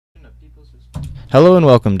Hello and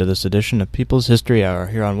welcome to this edition of People's History Hour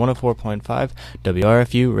here on 104.5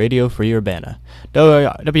 WRFU Radio Free Urbana.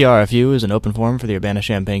 WRFU is an open forum for the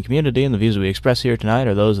Urbana-Champaign community, and the views we express here tonight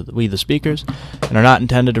are those of we, the speakers, and are not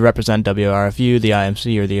intended to represent WRFU, the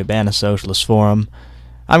IMC, or the Urbana Socialist Forum.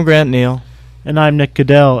 I'm Grant Neal. And I'm Nick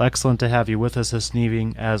Goodell. Excellent to have you with us this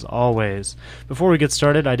evening, as always. Before we get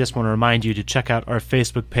started, I just want to remind you to check out our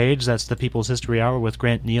Facebook page. That's the People's History Hour with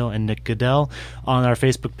Grant Neal and Nick Goodell. On our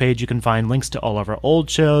Facebook page, you can find links to all of our old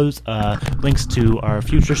shows, links to our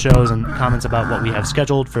future shows, and comments about what we have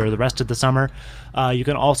scheduled for the rest of the summer. You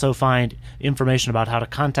can also find information about how to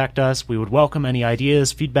contact us. We would welcome any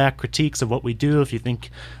ideas, feedback, critiques of what we do. If you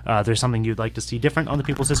think there's something you'd like to see different on the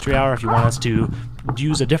People's History Hour, if you want us to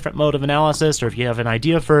use a different mode of analysis, or if you have an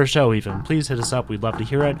idea for a show even, please hit us up. We'd love to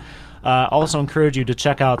hear it. Also encourage you to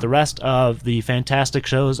check out the rest of the fantastic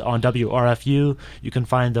shows on WRFU. You can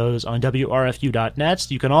find those on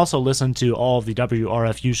WRFU.net. You can also listen to all of the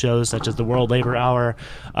WRFU shows, such as the World Labor Hour,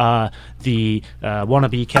 the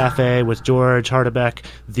Wannabe Cafe with George Hardebeck,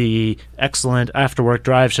 the excellent After Work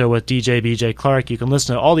Drive show with DJ BJ Clark. You can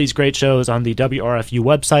listen to all these great shows on the WRFU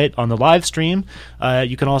website on the live stream.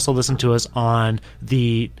 You can also listen to us on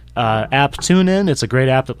the app TuneIn. It's a great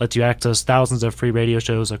app that lets you access thousands of free radio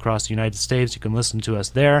shows across the United States. You can listen to us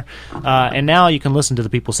there. And now you can listen to the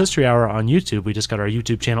People's History Hour on YouTube. We just got our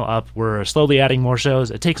YouTube channel up. We're slowly adding more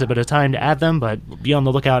shows. It takes a bit of time to add them, but be on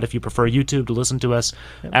the lookout if you prefer YouTube to listen to us.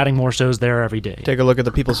 Adding more shows there every day. Take a look at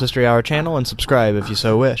the People's History Hour channel and subscribe if you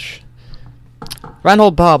so wish.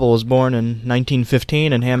 Reinhold Pabel was born in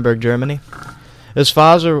 1915 in Hamburg, Germany. His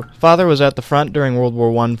father was at the front during World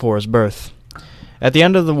War I for his birth. At the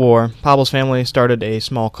end of the war, Pabel's family started a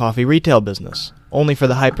small coffee retail business, only for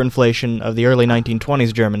the hyperinflation of the early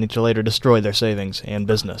 1920s Germany to later destroy their savings and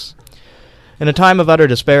business. In a time of utter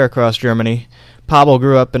despair across Germany, Pabel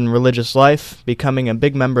grew up in religious life, becoming a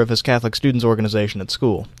big member of his Catholic students' organization at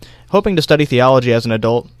school, hoping to study theology as an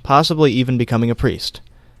adult, possibly even becoming a priest.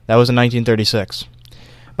 That was in 1936.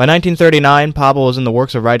 By 1939, Pabel was in the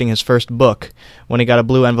works of writing his first book when he got a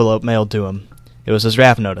blue envelope mailed to him. It was his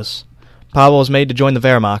draft notice. Pabel was made to join the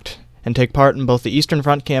Wehrmacht and take part in both the Eastern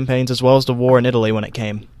Front campaigns as well as the war in Italy when it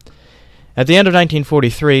came. At the end of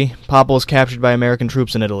 1943, Pabel was captured by American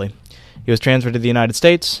troops in Italy. He was transferred to the United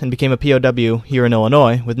States and became a POW here in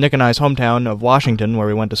Illinois, with Nick and I's hometown of Washington, where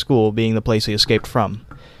we went to school, being the place he escaped from.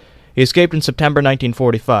 He escaped in September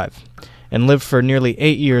 1945 and lived for nearly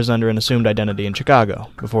 8 years under an assumed identity in Chicago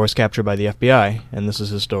before his capture by the FBI, and this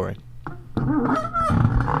is his story.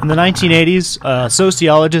 In the 1980s, a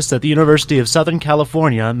sociologist at the University of Southern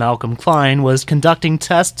California, Malcolm Klein, was conducting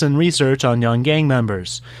tests and research on young gang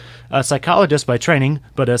members. A psychologist by training,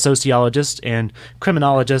 but a sociologist and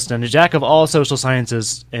criminologist and a jack of all social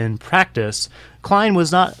sciences in practice, Klein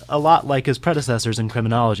was not a lot like his predecessors in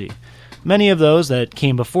criminology. Many of those that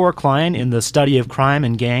came before Klein in the study of crime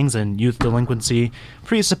and gangs and youth delinquency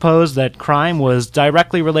presupposed that crime was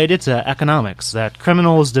directly related to economics, that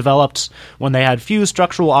criminals developed when they had few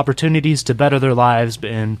structural opportunities to better their lives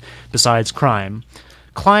besides crime.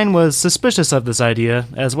 Klein was suspicious of this idea,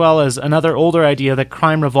 as well as another older idea that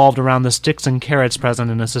crime revolved around the sticks and carrots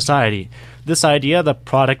present in a society. This idea, the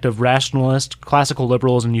product of rationalist, classical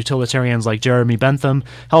liberals, and utilitarians like Jeremy Bentham,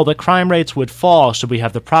 held that crime rates would fall should we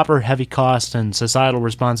have the proper heavy costs and societal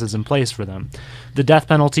responses in place for them. The death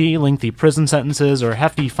penalty, lengthy prison sentences, or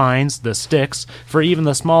hefty fines, the sticks, for even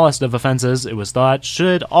the smallest of offenses, it was thought,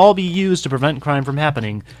 should all be used to prevent crime from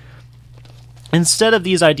happening. Instead of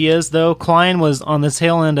these ideas, though, Klein was on the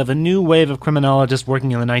tail end of a new wave of criminologists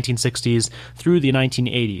working in the 1960s through the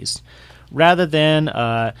 1980s. Rather than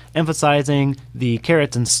emphasizing the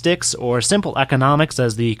carrots and sticks or simple economics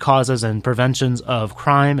as the causes and preventions of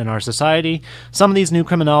crime in our society, some of these new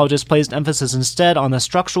criminologists placed emphasis instead on the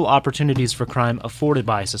structural opportunities for crime afforded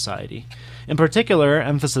by society. In particular,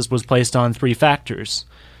 emphasis was placed on three factors.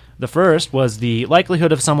 The first was the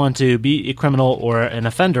likelihood of someone to be a criminal or an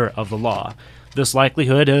offender of the law. This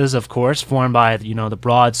likelihood is, of course, formed by, the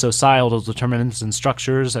broad societal determinants and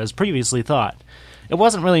structures as previously thought. It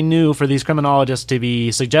wasn't really new for these criminologists to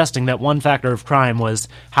be suggesting that one factor of crime was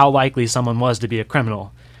how likely someone was to be a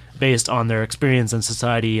criminal, based on their experience in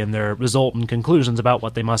society and their resultant conclusions about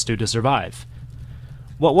what they must do to survive.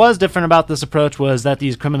 What was different about this approach was that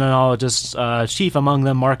these criminologists, chief among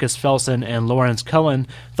them Marcus Felsen and Lawrence Cohen,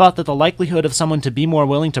 thought that the likelihood of someone to be more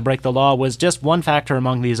willing to break the law was just one factor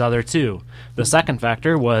among these other two. The second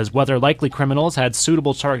factor was whether likely criminals had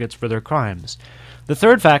suitable targets for their crimes. The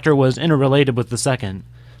third factor was interrelated with the second.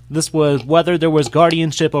 This was whether there was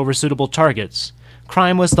guardianship over suitable targets.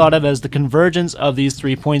 crime was thought of as the convergence of these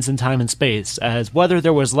 3 points in time and space, as whether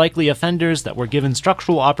there was likely offenders that were given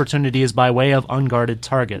structural opportunities by way of unguarded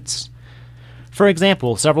targets. For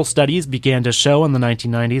example, several studies began to show in the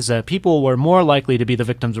 1990s that people were more likely to be the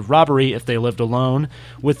victims of robbery if they lived alone,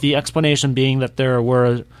 with the explanation being that there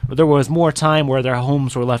was more time where their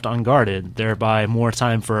homes were left unguarded, thereby more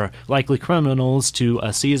time for likely criminals to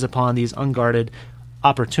seize upon these unguarded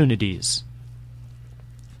opportunities.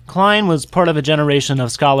 Klein was part of a generation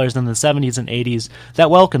of scholars in the 70s and 80s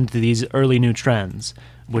that welcomed these early new trends,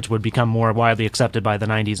 which would become more widely accepted by the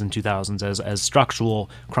 90s and 2000s as structural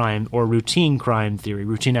crime or routine crime theory,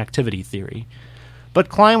 routine activity theory. But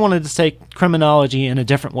Klein wanted to take criminology in a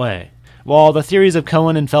different way. While the theories of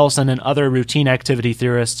Cohen and Felsen and other routine activity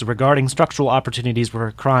theorists regarding structural opportunities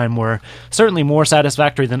for crime were certainly more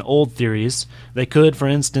satisfactory than old theories, they could, for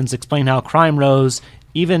instance, explain how crime rose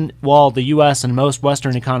even while the U.S. and most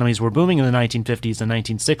Western economies were booming in the 1950s and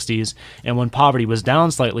 1960s, and when poverty was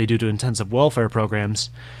down slightly due to intensive welfare programs.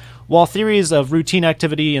 While theories of routine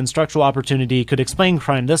activity and structural opportunity could explain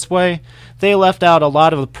crime this way, they left out a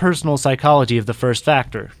lot of the personal psychology of the first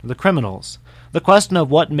factor, the criminals. The question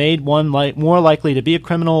of what made one more likely to be a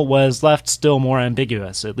criminal was left still more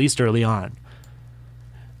ambiguous, at least early on.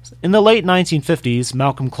 In the late 1950s,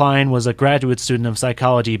 Malcolm Klein was a graduate student of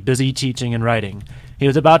psychology busy teaching and writing. He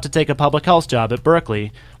was about to take a public health job at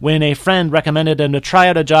Berkeley when a friend recommended him to try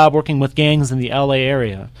out a job working with gangs in the LA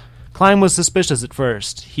area. Klein was suspicious at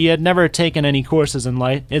first. He had never taken any courses in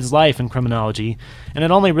his life in criminology, and had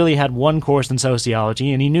only really had one course in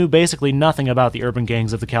sociology, and he knew basically nothing about the urban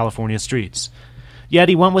gangs of the California streets. Yet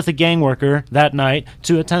he went with a gang worker that night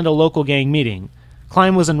to attend a local gang meeting.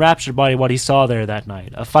 Klein was enraptured by what he saw there that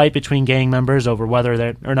night, a fight between gang members over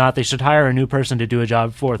whether or not they should hire a new person to do a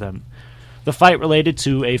job for them. The fight related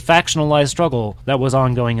to a factionalized struggle that was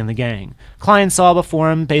ongoing in the gang. Klein saw before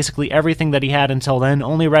him basically everything that he had until then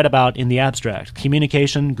only read about in the abstract: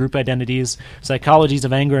 communication, group identities, psychologies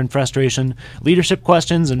of anger and frustration, leadership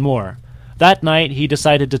questions, and more. That night, he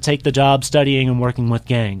decided to take the job studying and working with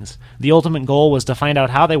gangs. The ultimate goal was to find out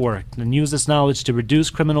how they worked and use this knowledge to reduce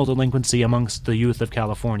criminal delinquency amongst the youth of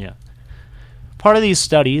California. Part of these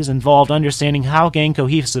studies involved understanding how gang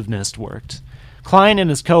cohesiveness worked. Klein and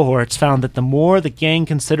his cohorts found that the more the gang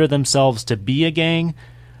considered themselves to be a gang,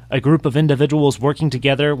 a group of individuals working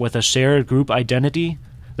together with a shared group identity,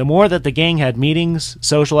 the more that the gang had meetings,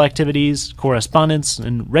 social activities, correspondence,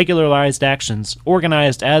 and regularized actions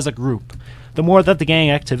organized as a group, the more that the gang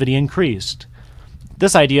activity increased.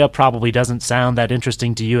 This idea probably doesn't sound that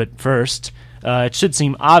interesting to you at first. It should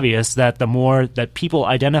seem obvious that the more that people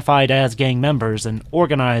identified as gang members and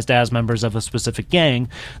organized as members of a specific gang,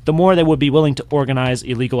 the more they would be willing to organize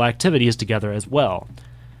illegal activities together as well.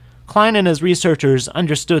 Klein and his researchers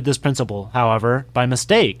understood this principle, however, by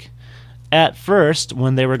mistake. At first,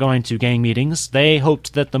 when they were going to gang meetings, they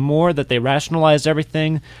hoped that the more that they rationalized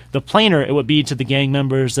everything, the plainer it would be to the gang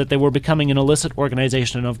members that they were becoming an illicit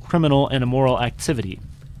organization of criminal and immoral activity.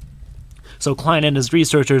 So Klein and his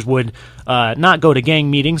researchers would not go to gang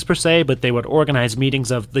meetings per se, but they would organize meetings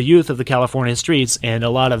of the youth of the California streets, and a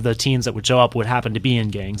lot of the teens that would show up would happen to be in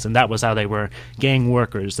gangs, and that was how they were gang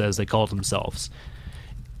workers, as they called themselves.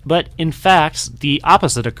 But in fact, the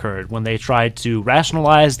opposite occurred when they tried to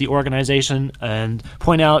rationalize the organization and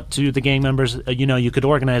point out to the gang members, you could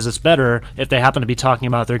organize this better if they happen to be talking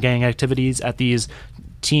about their gang activities at these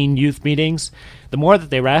teen youth meetings. The more that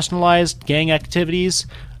they rationalized gang activities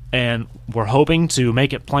and were hoping to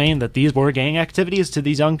make it plain that these were gang activities to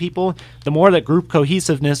these young people, the more that group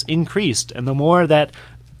cohesiveness increased, and the more that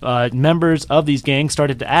members of these gangs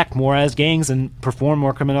started to act more as gangs and perform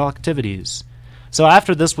more criminal activities. So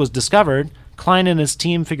after this was discovered, Klein and his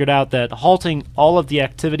team figured out that halting all of the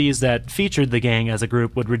activities that featured the gang as a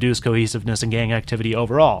group would reduce cohesiveness and gang activity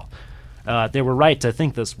overall. They were right to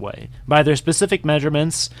think this way. By their specific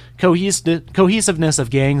measurements, cohesiveness of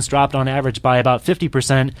gangs dropped on average by about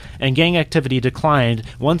 50%, and gang activity declined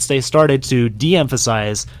once they started to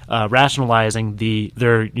de-emphasize rationalizing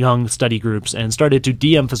their young study groups and started to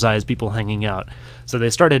de-emphasize people hanging out. So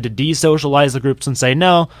they started to de-socialize the groups and say,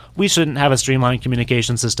 no, we shouldn't have a streamlined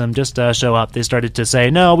communication system, just show up. They started to say,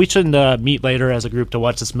 no, we shouldn't meet later as a group to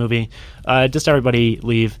watch this movie, just everybody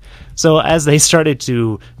leave. So as they started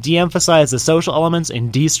to de-emphasize the social elements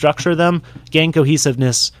and destructure them, gang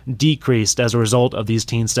cohesiveness decreased as a result of these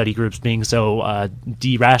teen study groups being so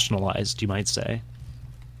de-rationalized, you might say.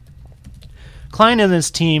 Klein and his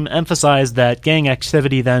team emphasized that gang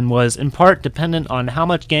activity then was in part dependent on how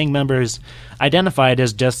much gang members identified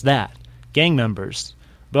as just that, gang members.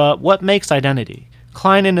 But what makes identity?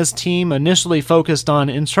 Klein and his team initially focused on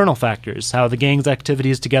internal factors, how the gang's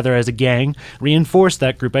activities together as a gang reinforced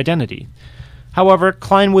that group identity. However,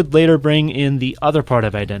 Klein would later bring in the other part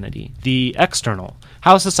of identity, the external,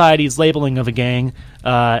 how society's labeling of a gang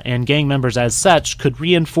and gang members as such could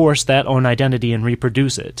reinforce that own identity and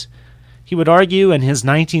reproduce it. He would argue in his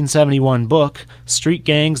 1971 book, Street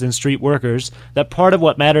Gangs and Street Workers, that part of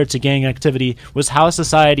what mattered to gang activity was how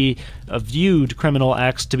society viewed criminal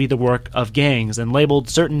acts to be the work of gangs and labeled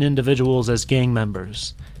certain individuals as gang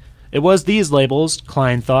members. It was these labels,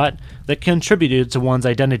 Klein thought, that contributed to one's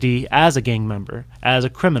identity as a gang member, as a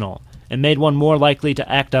criminal, and made one more likely to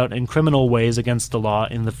act out in criminal ways against the law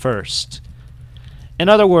in the first. In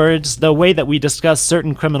other words, the way that we discuss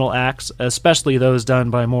certain criminal acts, especially those done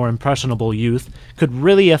by more impressionable youth, could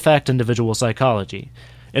really affect individual psychology.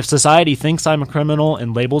 If society thinks I'm a criminal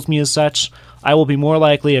and labels me as such, I will be more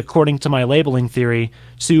likely, according to my labeling theory,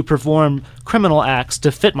 to perform criminal acts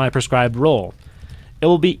to fit my prescribed role. It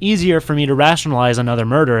will be easier for me to rationalize another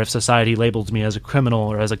murder if society labels me as a criminal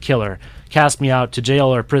or as a killer, casts me out to jail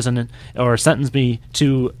or prison, or sentences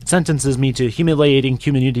me to humiliating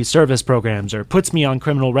community service programs, or puts me on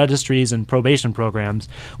criminal registries and probation programs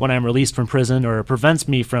when I'm released from prison, or prevents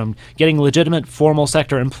me from getting legitimate formal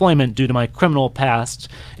sector employment due to my criminal past,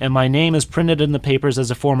 and my name is printed in the papers as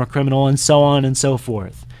a former criminal, and so on and so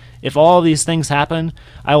forth. If all these things happen,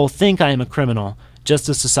 I will think I am a criminal, just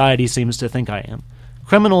as society seems to think I am.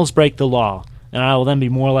 Criminals break the law, and I will then be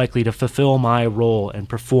more likely to fulfill my role and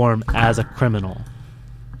perform as a criminal.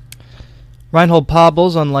 Reinhold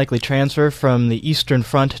Pabel's unlikely transfer from the Eastern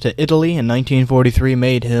Front to Italy in 1943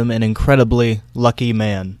 made him an incredibly lucky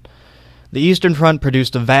man. The Eastern Front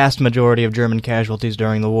produced a vast majority of German casualties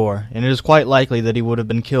during the war, and it is quite likely that he would have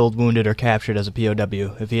been killed, wounded, or captured as a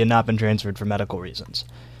POW if he had not been transferred for medical reasons.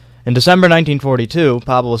 In December 1942,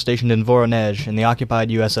 Pabel was stationed in Voronezh in the occupied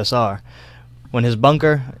USSR, when his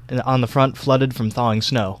bunker on the front flooded from thawing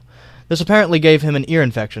snow. This apparently gave him an ear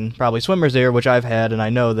infection, probably swimmer's ear, which I've had, and I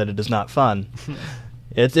know that it is not fun.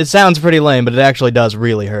 It sounds pretty lame, but it actually does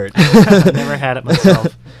really hurt. I've never had it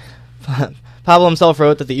myself. Pabel himself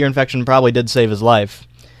wrote that the ear infection probably did save his life.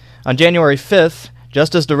 On January 5th,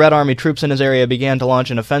 just as the Red Army troops in his area began to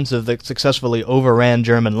launch an offensive that successfully overran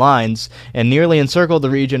German lines and nearly encircled the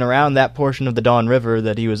region around that portion of the Don River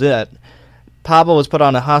that he was at, Pabel was put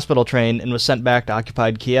on a hospital train and was sent back to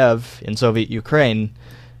occupied Kiev in Soviet Ukraine.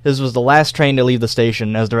 This was the last train to leave the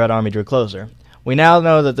station as the Red Army drew closer. We now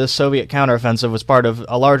know that this Soviet counteroffensive was part of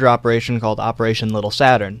a larger operation called Operation Little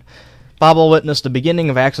Saturn. Pabel witnessed the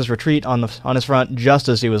beginning of Axis retreat on his front just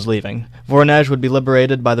as he was leaving. Voronezh would be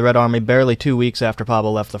liberated by the Red Army barely 2 weeks after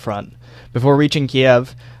Pabel left the front. Before reaching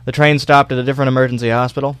Kiev, the train stopped at a different emergency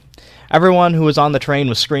hospital. Everyone who was on the train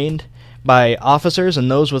was screened by officers,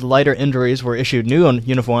 and those with lighter injuries were issued new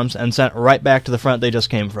uniforms and sent right back to the front they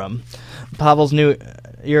just came from. Pabel's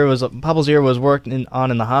ear was worked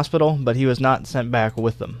on in the hospital, but he was not sent back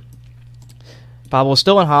with them. Pabel was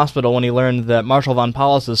still in hospital when he learned that Marshal von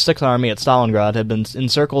Paulus's Sixth Army at Stalingrad had been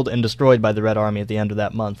encircled and destroyed by the Red Army at the end of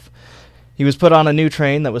that month. He was put on a new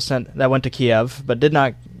train that went to Kiev, but did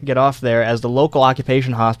not get off there as the local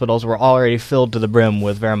occupation hospitals were already filled to the brim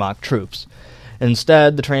with Wehrmacht troops.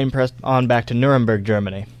 Instead, the train pressed on back to Nuremberg,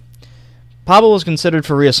 Germany. Pabel was considered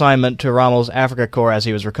for reassignment to Rommel's Africa Corps as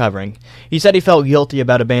he was recovering. He said he felt guilty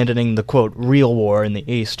about abandoning the, quote, real war in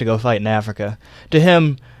the East to go fight in Africa. To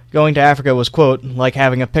him, going to Africa was, quote, like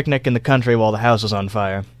having a picnic in the country while the house was on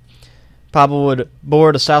fire. Pabel would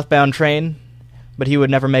board a southbound train, but he would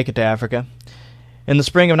never make it to Africa. In the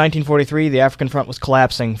spring of 1943, the African front was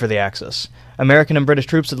collapsing for the Axis. American and British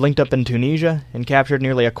troops had linked up in Tunisia and captured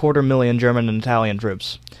nearly 250,000 German and Italian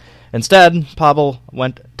troops. Instead, Pabel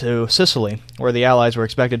went to Sicily, where the Allies were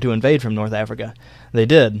expected to invade from North Africa. They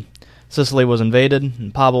did. Sicily was invaded,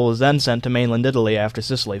 and Pabel was then sent to mainland Italy after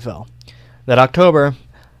Sicily fell. That October,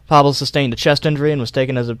 Pabel sustained a chest injury and was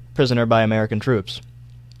taken as a prisoner by American troops.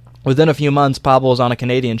 Within a few months, Pabel was on a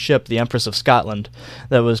Canadian ship, the Empress of Scotland,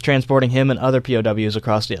 that was transporting him and other POWs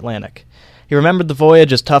across the Atlantic. He remembered the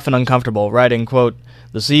voyage as tough and uncomfortable, writing, quote,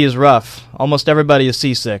 "The sea is rough. Almost everybody is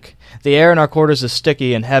seasick. The air in our quarters is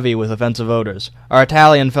sticky and heavy with offensive odors. Our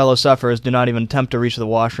Italian fellow sufferers do not even attempt to reach the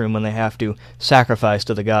washroom when they have to sacrifice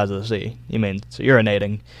to the gods of the sea." He means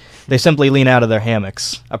urinating. They simply lean out of their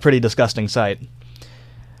hammocks. A pretty disgusting sight.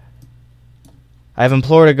 "I have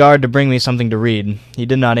implored a guard to bring me something to read. He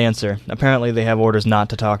did not answer. Apparently they have orders not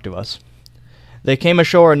to talk to us." They came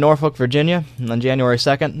ashore in Norfolk, Virginia, on January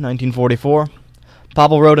 2nd, 1944.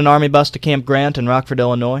 Pabel rode an army bus to Camp Grant in Rockford,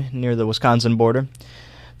 Illinois, near the Wisconsin border.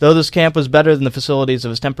 Though this camp was better than the facilities of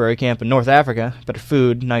his temporary camp in North Africa, better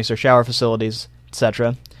food, nicer shower facilities,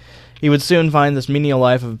 etc. He would soon find this menial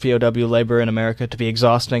life of POW labor in America to be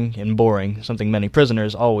exhausting and boring, something many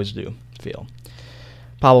prisoners always do feel.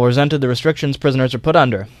 Pabel resented the restrictions prisoners are put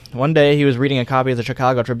under. One day he was reading a copy of the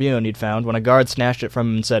Chicago Tribune he'd found when a guard snatched it from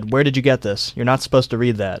him and said, "Where did you get this? You're not supposed to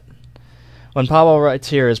read that." When Pabel writes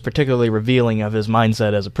here is particularly revealing of his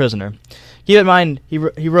mindset as a prisoner. Keep in mind, he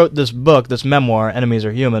wrote this book, this memoir, Enemies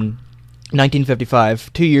Are Human,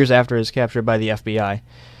 1955, 2 years after his capture by the FBI.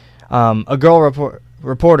 A girl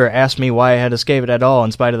reporter asked me why I had escaped at all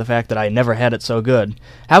in spite of the fact that I never had it so good.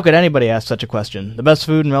 How could anybody ask such a question? The best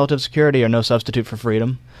food and relative security are no substitute for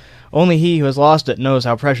freedom. Only he who has lost it knows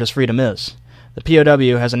how precious freedom is. The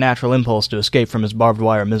POW has a natural impulse to escape from his barbed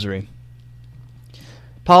wire misery.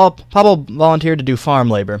 Pabel volunteered to do farm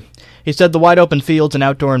labor. He said the wide-open fields and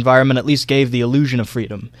outdoor environment at least gave the illusion of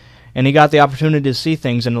freedom, and he got the opportunity to see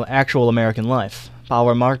things in actual American life. Pabel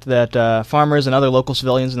remarked that farmers and other local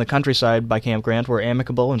civilians in the countryside by Camp Grant were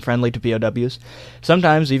amicable and friendly to POWs.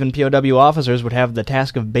 Sometimes even POW officers would have the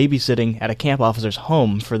task of babysitting at a camp officer's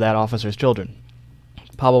home for that officer's children.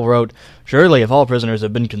 Pabel wrote, "Surely if all prisoners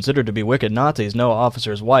had been considered to be wicked Nazis, no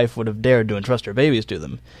officer's wife would have dared to entrust her babies to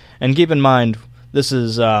them." And keep in mind, this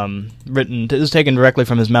is taken directly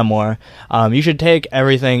from his memoir. You should take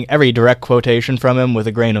every direct quotation from him with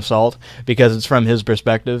a grain of salt, because it's from his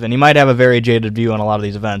perspective, and he might have a very jaded view on a lot of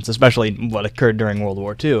these events, especially what occurred during World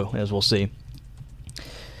War II, as we'll see.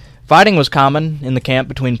 Fighting was common in the camp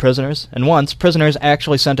between prisoners, and once, prisoners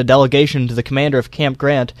actually sent a delegation to the commander of Camp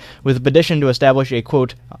Grant with a petition to establish a,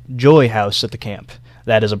 quote, joy house at the camp.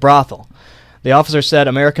 That is, a brothel. The officer said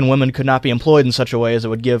American women could not be employed in such a way as it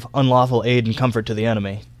would give unlawful aid and comfort to the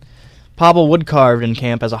enemy. Pabel wood-carved in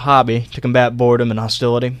camp as a hobby to combat boredom and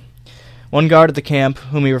hostility. One guard at the camp,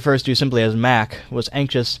 whom he refers to simply as Mac, was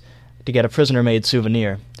anxious to get a prisoner-made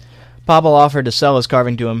souvenir. Pabel offered to sell his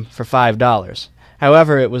carving to him for $5.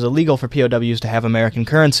 However, it was illegal for POWs to have American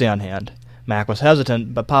currency on hand. Mac was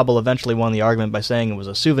hesitant, but Pabel eventually won the argument by saying it was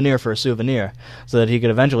a souvenir for a souvenir, so that he could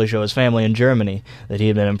eventually show his family in Germany that he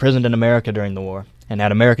had been imprisoned in America during the war, and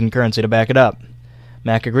had American currency to back it up.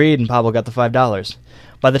 Mac agreed, and Pabel got the $5.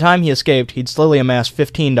 By the time he escaped, he'd slowly amassed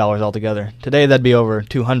 $15 altogether. Today, that'd be over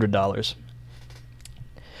 $200.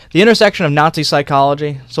 The intersection of Nazi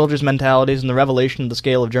psychology, soldiers' mentalities, and the revelation of the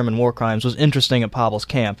scale of German war crimes was interesting at Pabel's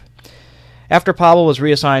camp. After Pabel was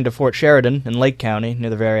reassigned to Fort Sheridan in Lake County, near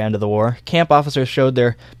the very end of the war, camp officers showed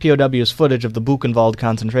their POWs footage of the Buchenwald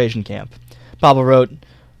concentration camp. Pabel wrote,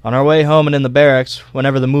 "On our way home and in the barracks,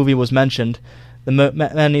 whenever the movie was mentioned, the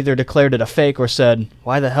men either declared it a fake or said,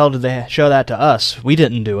 'Why the hell did they show that to us? We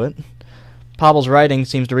didn't do it.'" Pabel's writing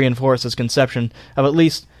seems to reinforce his conception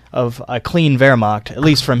of a clean Wehrmacht, at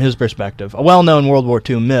least from his perspective, a well-known World War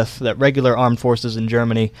II myth that regular armed forces in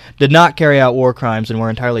Germany did not carry out war crimes and were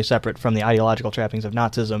entirely separate from the ideological trappings of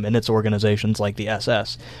Nazism and its organizations like the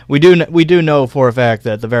SS. We do know for a fact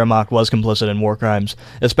that the Wehrmacht was complicit in war crimes,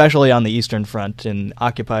 especially on the Eastern Front in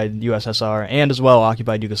occupied USSR and as well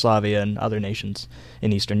occupied Yugoslavia and other nations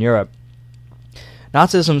in Eastern Europe.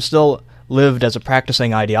 Nazism still lived as a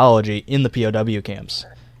practicing ideology in the POW camps.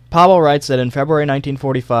 Pabel writes that in February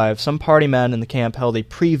 1945, some party men in the camp held a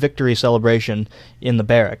pre-victory celebration in the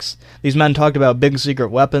barracks. These men talked about big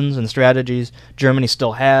secret weapons and strategies Germany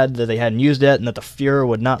still had, that they hadn't used yet, and that the Fuhrer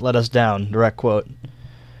would not let us down, direct quote.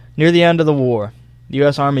 Near the end of the war, the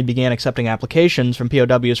U.S. Army began accepting applications from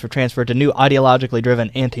POWs for transfer to new ideologically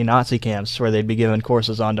driven anti-Nazi camps, where they'd be given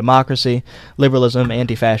courses on democracy, liberalism,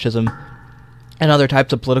 anti-fascism, and other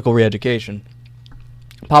types of political re-education.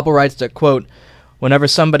 Pabel writes that, quote, "Whenever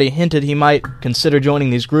somebody hinted he might consider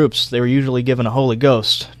joining these groups, they were usually given a Holy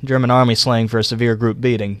Ghost, German army slang for a severe group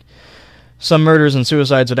beating. Some murders and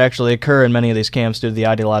suicides would actually occur in many of these camps due to the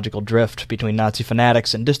ideological drift between Nazi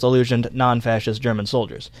fanatics and disillusioned non-fascist German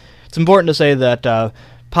soldiers." It's important to say that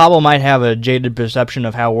Pabel might have a jaded perception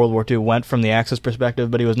of how World War II went from the Axis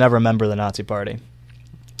perspective, but he was never a member of the Nazi Party.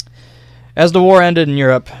 As the war ended in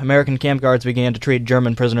Europe, American camp guards began to treat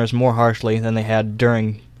German prisoners more harshly than they had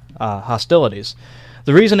during hostilities.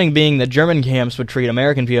 The reasoning being that German camps would treat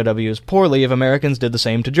American POWs poorly if Americans did the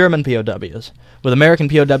same to German POWs. With American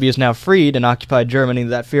POWs now freed in occupied Germany,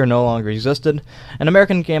 that fear no longer existed, and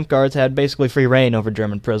American camp guards had basically free reign over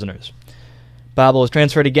German prisoners. Pabel was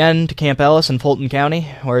transferred again to Camp Ellis in Fulton County,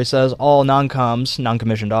 where he says all non-coms,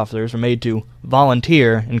 non-commissioned officers, were made to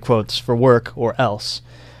volunteer, in quotes, for work or else.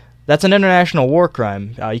 That's an international war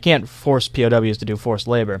crime. You can't force POWs to do forced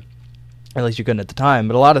labor. At least you couldn't at the time,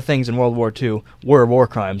 but a lot of things in World War II were war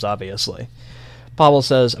crimes, obviously. Pabel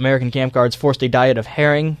says American camp guards forced a diet of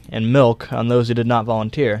herring and milk on those who did not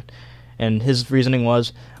volunteer, and his reasoning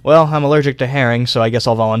was, well, I'm allergic to herring, so I guess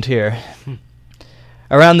I'll volunteer.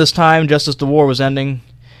 Around this time, just as the war was ending,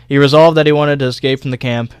 he resolved that he wanted to escape from the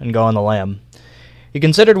camp and go on the lam. He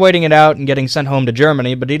considered waiting it out and getting sent home to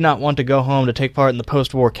Germany, but he did not want to go home to take part in the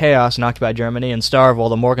post-war chaos in occupied Germany and starve while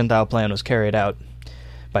the Morgenthau Plan was carried out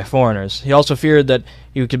by foreigners. He also feared that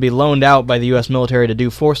he could be loaned out by the U.S. military to do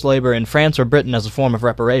forced labor in France or Britain as a form of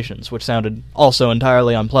reparations, which sounded also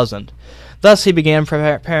entirely unpleasant. Thus, he began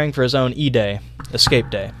preparing for his own E-Day, Escape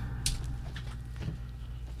Day.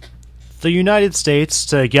 The United States,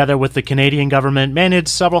 together with the Canadian government, managed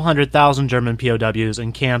several 100,000 German POWs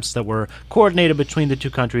in camps that were coordinated between the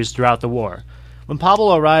two countries throughout the war. When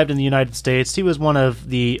Pabel arrived in the United States, he was one of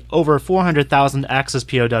the over 400,000 Axis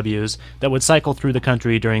POWs that would cycle through the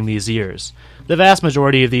country during these years. The vast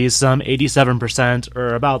majority of these, some 87%,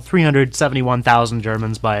 or about 371,000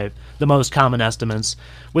 Germans by the most common estimates,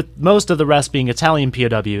 with most of the rest being Italian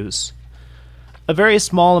POWs. A very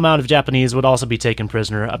small amount of Japanese would also be taken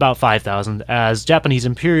prisoner, about 5,000, as Japanese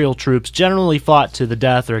imperial troops generally fought to the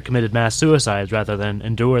death or committed mass suicides rather than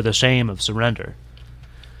endure the shame of surrender.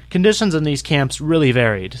 Conditions in these camps really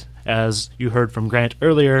varied, as you heard from Grant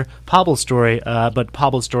earlier, Pabel's story, but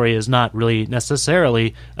Pabel's story is not really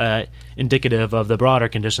necessarily indicative of the broader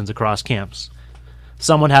conditions across camps.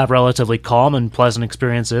 Some would have relatively calm and pleasant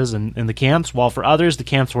experiences in the camps, while for others the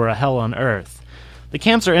camps were a hell on earth. The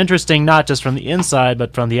camps are interesting not just from the inside,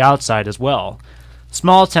 but from the outside as well.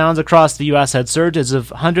 Small towns across the U.S. had surges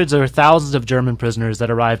of hundreds or thousands of German prisoners that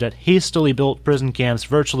arrived at hastily built prison camps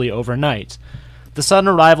virtually overnight. The sudden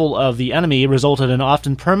arrival of the enemy resulted in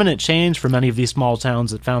often permanent change for many of these small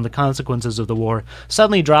towns that found the consequences of the war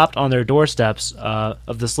suddenly dropped on their doorsteps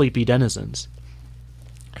of the sleepy denizens.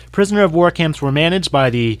 Prisoner of war camps were managed by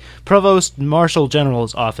the Provost Marshal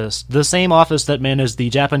General's office, the same office that managed the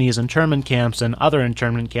Japanese internment camps and other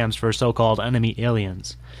internment camps for so-called enemy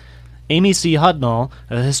aliens. Amy C. Hudnall,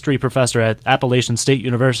 a history professor at Appalachian State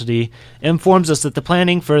University, informs us that the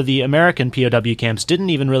planning for the American POW camps didn't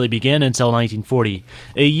even really begin until 1940,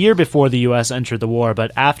 a year before the U.S. entered the war,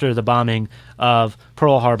 but after the bombing of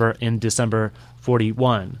Pearl Harbor in December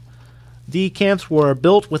 41. The camps were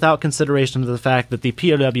built without consideration of the fact that the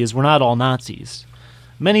POWs were not all Nazis.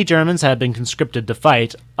 Many Germans had been conscripted to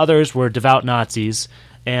fight, others were devout Nazis,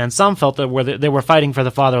 and some felt that they were fighting for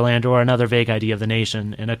the fatherland or another vague idea of the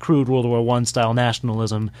nation, in a crude World War I-style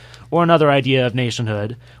nationalism, or another idea of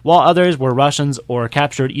nationhood, while others were Russians or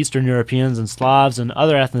captured Eastern Europeans and Slavs and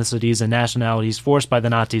other ethnicities and nationalities forced by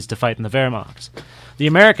the Nazis to fight in the Wehrmacht. The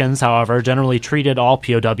Americans, however, generally treated all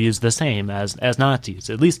POWs the same as Nazis,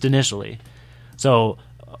 at least initially. So,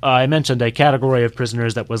 I mentioned a category of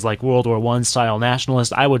prisoners that was like World War I-style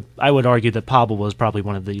nationalist. I would argue that Pabel was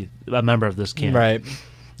probably a member of this camp. Right.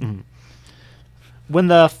 Mm. When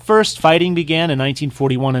the first fighting began in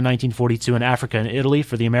 1941 and 1942 in Africa and Italy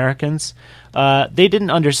for the Americans, they didn't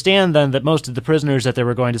understand then that most of the prisoners that they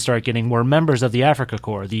were going to start getting were members of the Afrika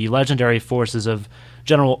Korps, the legendary forces of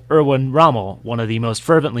General Erwin Rommel, one of the most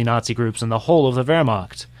fervently Nazi groups in the whole of the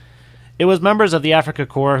Wehrmacht. It was members of the Afrika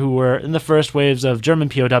Korps who were in the first waves of German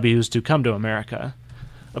POWs to come to America.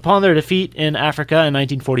 Upon their defeat in Africa in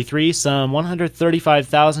 1943, some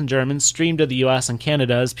 135,000 Germans streamed to the U.S. and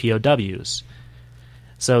Canada as POWs.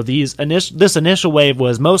 So this initial wave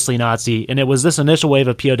was mostly Nazi, and it was this initial wave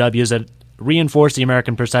of POWs that reinforced the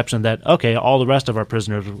American perception that, okay, all the rest of our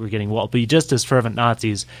prisoners were will be just as fervent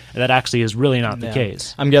Nazis, and that actually is really not the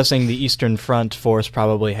case. I'm guessing the Eastern Front force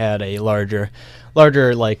probably had a larger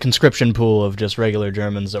like conscription pool of just regular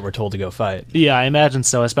Germans that were told to go fight. Yeah, I imagine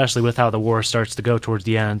so, especially with how the war starts to go towards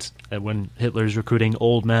the end, when Hitler's recruiting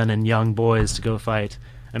old men and young boys to go fight.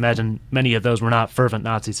 I imagine many of those were not fervent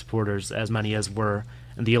Nazi supporters, as many as were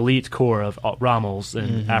in the elite corps of Rommel's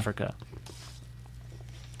in Africa.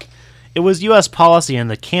 It was U.S. policy in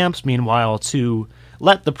the camps, meanwhile, to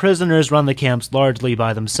let the prisoners run the camps largely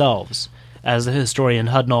by themselves. As the historian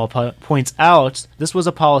Hudnall points out, this was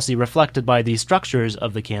a policy reflected by the structures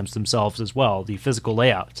of the camps themselves as well, the physical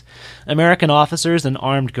layout. American officers and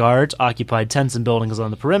armed guards occupied tents and buildings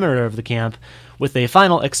on the perimeter of the camp, with a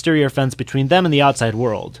final exterior fence between them and the outside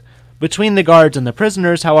world. Between the guards and the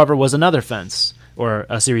prisoners, however, was another fence, or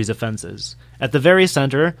a series of fences. At the very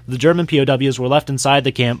center, the German POWs were left inside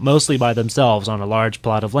the camp mostly by themselves on a large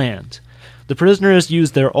plot of land. The prisoners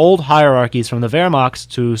used their old hierarchies from the Wehrmacht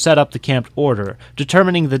to set up the camp order,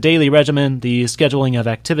 determining the daily regimen, the scheduling of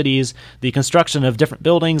activities, the construction of different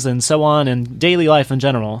buildings, and so on, and daily life in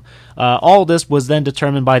general. All this was then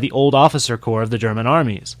determined by the old officer corps of the German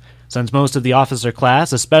armies. Since most of the officer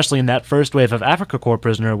class, especially in that first wave of Afrika Korps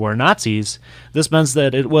prisoner, were Nazis, this meant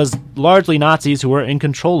that it was largely Nazis who were in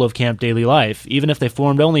control of camp daily life, even if they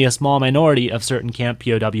formed only a small minority of certain camp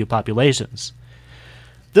POW populations.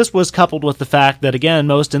 This was coupled with the fact that, again,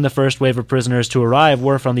 most in the first wave of prisoners to arrive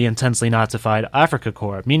were from the intensely Nazified Afrika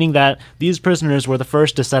Korps, meaning that these prisoners were the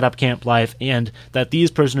first to set up camp life, and that these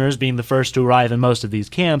prisoners, being the first to arrive in most of these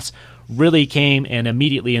camps, really came and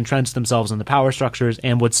immediately entrenched themselves in the power structures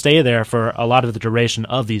and would stay there for a lot of the duration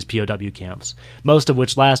of these POW camps, most of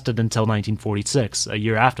which lasted until 1946, a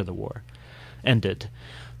year after the war ended.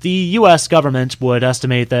 The U.S. government would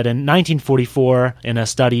estimate that in 1944, in a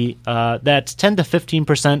study, that 10 to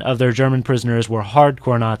 15% of their German prisoners were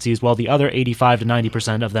hardcore Nazis, while the other 85 to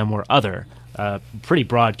 90% of them were other. Pretty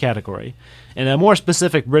broad category. In a more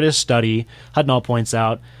specific British study, Hudnall points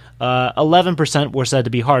out, 11% were said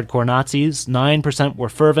to be hardcore Nazis, 9% were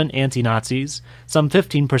fervent anti-Nazis, some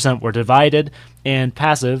 15% were divided and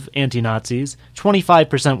passive anti-Nazis,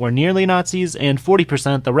 25% were nearly Nazis, and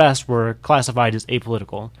 40%, the rest, were classified as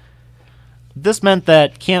apolitical. This meant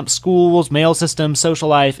that camp schools, mail systems, social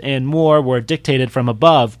life, and more were dictated from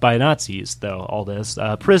above by Nazis, though, all this.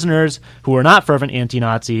 Prisoners who were not fervent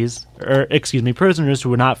anti-Nazis, prisoners who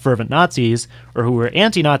were not fervent Nazis, or who were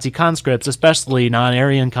anti-Nazi conscripts, especially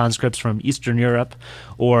non-Aryan conscripts from Eastern Europe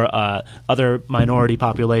or other minority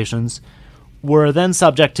populations, were then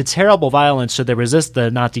subject to terrible violence should they resist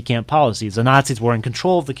the Nazi camp policies. The Nazis were in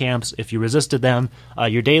control of the camps. If you resisted them,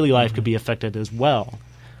 your daily life could be affected as well.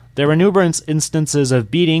 There were numerous instances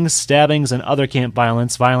of beatings, stabbings, and other camp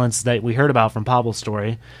violence that we heard about from Pabel's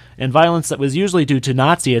story, and violence that was usually due to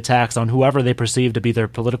Nazi attacks on whoever they perceived to be their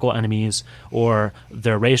political enemies or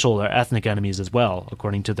their racial or ethnic enemies as well,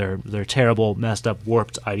 according to their terrible, messed up,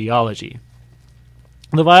 warped ideology.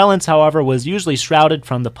 The violence, however, was usually shrouded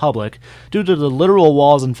from the public due to the literal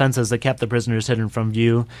walls and fences that kept the prisoners hidden from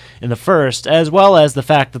view in the first, as well as the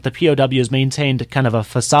fact that the POWs maintained kind of a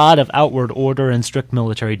facade of outward order and strict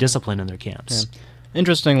military discipline in their camps. Yeah.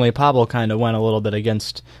 Interestingly, Pabel kind of went a little bit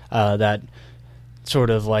against that sort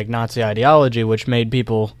of like Nazi ideology, which made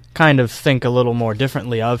people kind of think a little more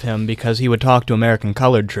differently of him, because he would talk to American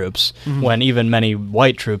colored troops when even many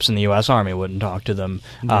white troops in the U.S. Army wouldn't talk to them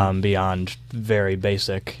beyond very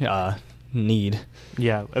basic need.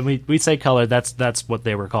 Yeah, and we say colored, that's what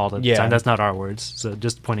they were called at the time. That's not our words, so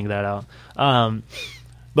just pointing that out.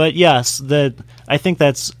 But yes, I think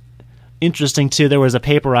that's interesting too. There was a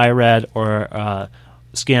paper I read or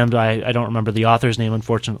skimmed, I don't remember the author's name,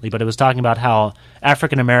 unfortunately, but it was talking about how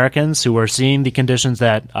African Americans who were seeing the conditions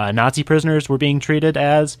that Nazi prisoners were being treated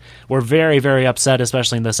as were very, very upset,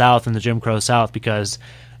 especially in the South, in the Jim Crow South, because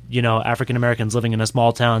African Americans living in a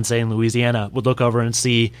small town, say in Louisiana, would look over and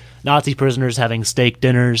see Nazi prisoners having steak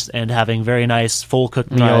dinners and having very nice,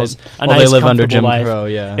 full-cooked meals. Right. Well, nice, they live under Jim life. Crow,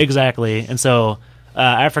 yeah. Exactly. And so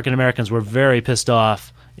African Americans were very pissed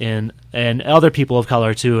off, and other people of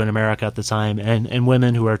color, too, in America at the time, and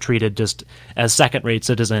women who are treated just as second-rate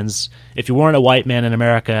citizens. If you weren't a white man in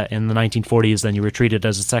America in the 1940s, then you were treated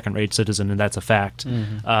as a second-rate citizen, and that's a fact.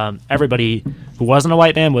 Everybody who wasn't a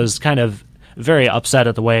white man was kind of very upset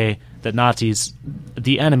at the way that Nazis,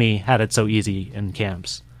 the enemy, had it so easy in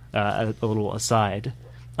camps. A little aside.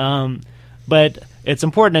 But it's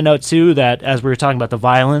important to note, too, that as we were talking about the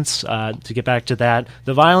violence, to get back to that,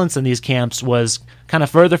 the violence in these camps was kind of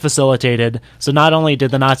further facilitated. So not only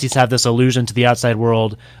did the Nazis have this illusion to the outside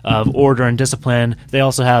world of order and discipline, they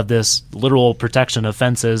also have this literal protection of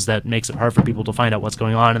fences that makes it hard for people to find out what's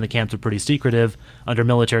going on, and the camps are pretty secretive under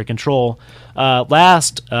military control.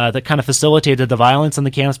 That kind of facilitated the violence in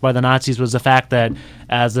the camps by the Nazis was the fact that,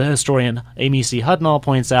 as the historian Amy C. Hudnall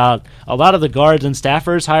points out, a lot of the guards and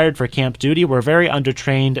staffers hired for camp duty were very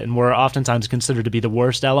undertrained and were oftentimes considered to be the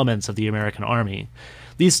worst elements of the American Army.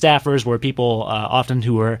 These staffers were people often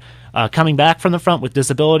who were coming back from the front with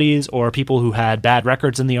disabilities, or people who had bad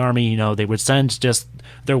records in the Army. They would send just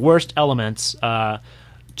their worst elements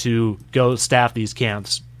to go staff these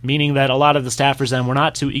camps, meaning that a lot of the staffers then were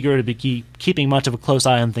not too eager to be keeping much of a close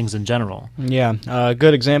eye on things in general. Yeah, a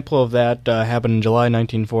good example of that happened in July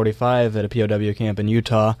 1945 at a POW camp in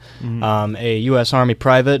Utah. A U.S. Army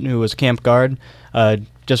private who was camp guard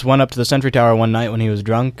just went up to the sentry tower one night when he was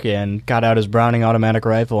drunk and got out his Browning automatic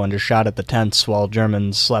rifle and just shot at the tents while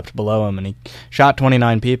Germans slept below him, and he shot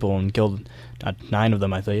 29 people and killed 9 of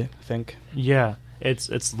them, I think. Yeah,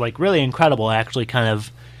 it's like really incredible, actually, kind of,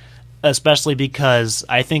 especially because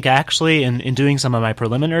I think actually in doing some of my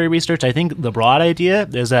preliminary research, I think the broad idea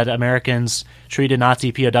is that Americans treated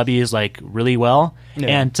Nazi POWs like really well,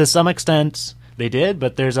 and to some extent they did,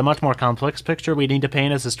 but there's a much more complex picture we need to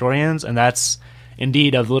paint as historians, and that's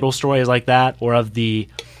indeed of little stories like that, or of the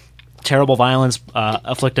terrible violence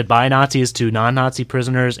afflicted by Nazis to non-Nazi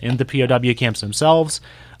prisoners in the POW camps themselves.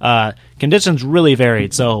 conditions really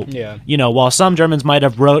varied. So, while some Germans might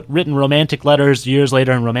have written romantic letters years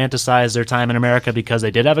later and romanticized their time in America because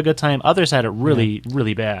they did have a good time, others had it really,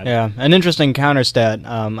 really bad. Yeah, an interesting counterstat.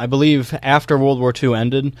 I believe after World War II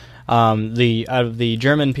ended, out of the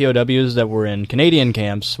German POWs that were in Canadian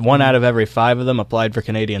camps, 1 out of every 5 of them applied for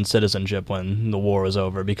Canadian citizenship when the war was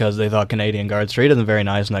over because they thought Canadian guards treated them very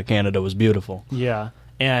nice and that Canada was beautiful. Yeah,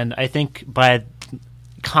 and I think by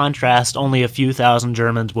contrast, only a few thousand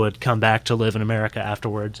Germans would come back to live in America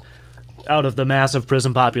afterwards, out of the massive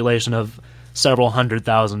prison population of several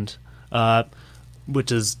 100,000,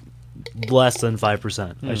 which is less than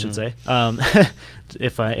 5%, I should say.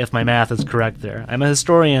 If my math is correct there. I'm a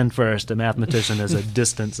historian first, a mathematician is a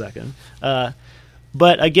distant second.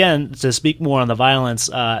 But again, to speak more on the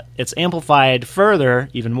violence, it's amplified further,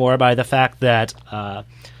 even more, by the fact that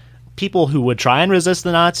people who would try and resist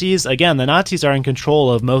the Nazis, again, the Nazis are in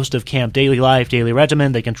control of most of camp daily life, daily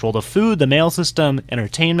regimen. They control the food, the mail system,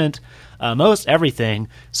 entertainment, most everything.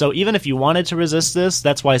 So even if you wanted to resist this,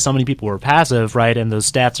 that's why so many people were passive, right? And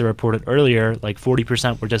those stats I reported earlier, like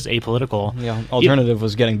 40% were just apolitical. Yeah, alternative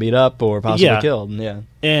was getting beat up or possibly killed. Yeah.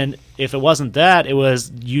 And if it wasn't that, it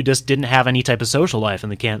was you just didn't have any type of social life in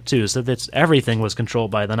the camp too. So that's everything was controlled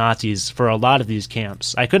by the Nazis for a lot of these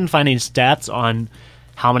camps. I couldn't find any stats on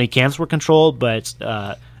how many camps were controlled, but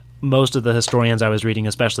most of the historians I was reading,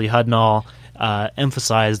 especially Hudnall,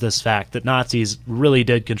 emphasized this fact that Nazis really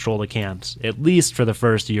did control the camps, at least for the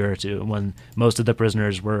first year or two, when most of the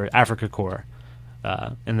prisoners were Afrika Korps.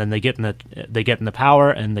 And then they get in the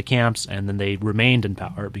power and the camps, and then they remained in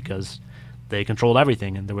power because they controlled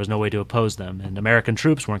everything, and there was no way to oppose them. And American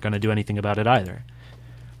troops weren't going to do anything about it either.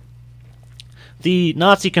 The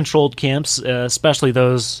Nazi-controlled camps, especially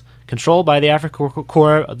those controlled by the Afrika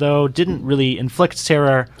Korps, though, didn't really inflict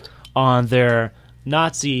terror on their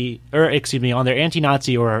on their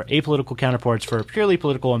anti-Nazi or apolitical counterparts for purely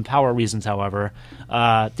political and power reasons, however.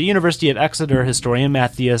 The University of Exeter historian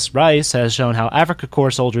Matthias Rice has shown how Afrika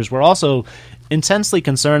Korps soldiers were also intensely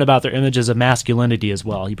concerned about their images of masculinity as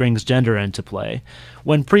well. He brings gender into play.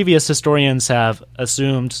 When previous historians have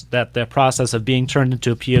assumed that the process of being turned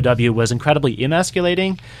into a POW was incredibly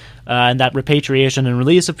emasculating, and that repatriation and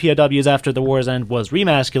release of POWs after the war's end was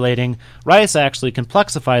remasculating, Rice actually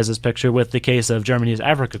complexifies this picture with the case of Germany's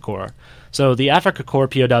Afrika Korps. So the Afrika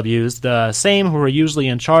Korps POWs, the same who were usually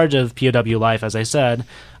in charge of POW life, as I said,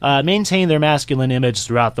 maintained their masculine image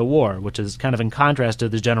throughout the war, which is kind of in contrast to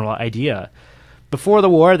the general idea. Before the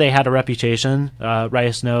war, they had a reputation,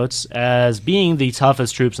 Rice notes, as being the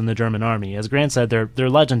toughest troops in the German army. As Grant said, they're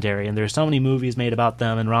legendary, and there's so many movies made about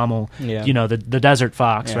them, and Rommel, the Desert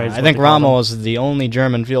Fox, right? I think Rommel is the only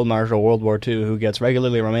German field marshal World War II who gets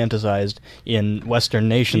regularly romanticized in Western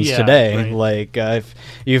nations today. Right. Like, if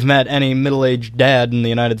you've met any middle-aged dad in the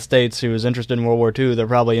United States who is interested in World War II, they're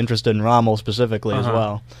probably interested in Rommel specifically as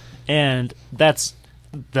well. And that's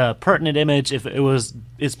the pertinent image. If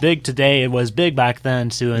it's big today, it was big back then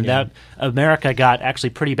too, and that America got actually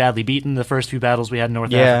pretty badly beaten the first few battles we had in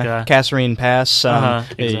North Africa. Kasserine Pass.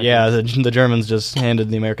 Exactly. The Germans just handed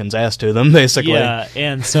the Americans' ass to them, basically. Yeah,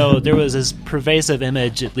 and so there was this pervasive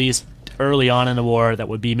image, at least early on in the war, that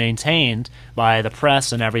would be maintained by the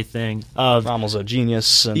press and everything of Rommel's a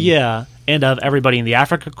genius. And of everybody in the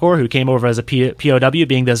Afrika Korps who came over as a POW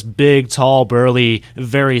being this big, tall, burly,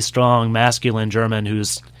 very strong, masculine German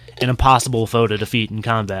who's an impossible foe to defeat in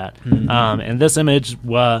combat. And this image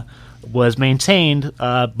was maintained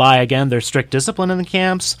by, again, their strict discipline in the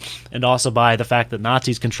camps, and also by the fact that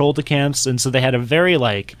Nazis controlled the camps, and so they had a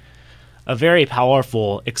very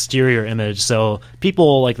powerful exterior image. So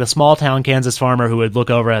people like the small-town Kansas farmer who would look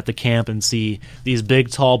over at the camp and see these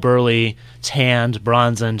big, tall, burly, tanned,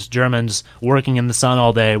 bronzed Germans working in the sun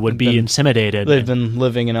all day would be intimidated. They've been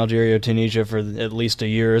living in Algeria or Tunisia for at least a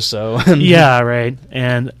year or so. Yeah, right.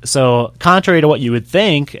 And so contrary to what you would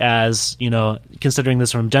think, as, considering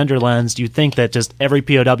this from gender lens, you'd think that just every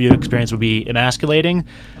POW experience would be emasculating.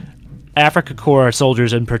 Afrika Korps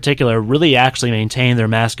soldiers in particular really actually maintained their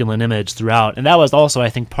masculine image throughout, and that was also, I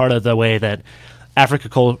think, part of the way that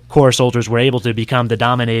Afrika Korps soldiers were able to become the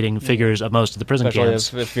dominating figures of most of the prison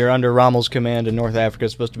camps. If you're under Rommel's command in North Africa,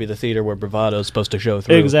 it's supposed to be the theater where bravado is supposed to show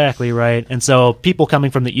through. Exactly, right. And so people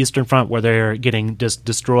coming from the Eastern Front where they're getting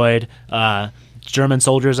destroyed, German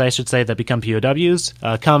soldiers, I should say, that become POWs,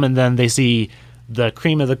 come and then they see the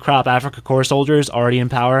cream of the crop Afrika Korps soldiers already in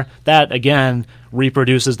power. That, again,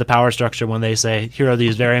 reproduces the power structure when they say, here are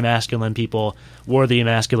these very masculine people, we're the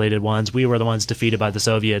emasculated ones, we were the ones defeated by the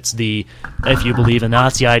Soviets, if you believe in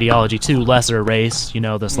Nazi ideology too, lesser race,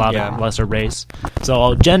 the Slavic lesser race.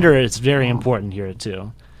 So gender is very important here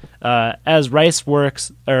too. As Rice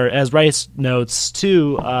notes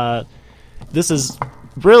too, this is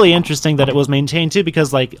really interesting that it was maintained too,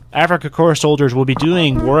 because like Afrika Korps soldiers would be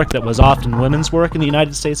doing work that was often women's work in the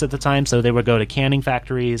United States at the time. So they would go to canning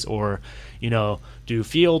factories, or do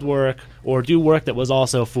field work, or do work that was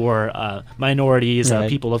also for minorities, Right.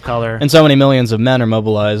 people of color. And so many millions of men are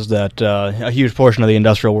mobilized that a huge portion of the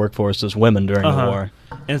industrial workforce is women during the war.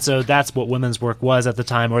 And so that's what women's work was at the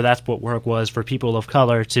time, or that's what work was for people of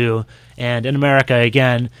color too. And in America,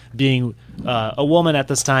 again, being a woman at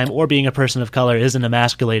this time or being a person of color is an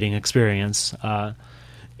emasculating experience.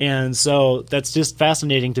 And so that's just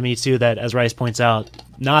fascinating to me too, that, as Rice points out,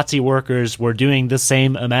 Nazi workers were doing the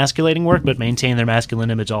same emasculating work but maintain their masculine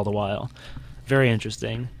image all the while. Very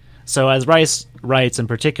interesting. So as Rice writes in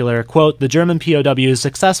particular, quote, "The German POWs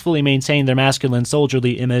successfully maintained their masculine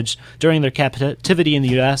soldierly image during their captivity in the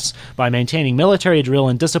U.S. by maintaining military drill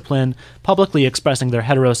and discipline, publicly expressing their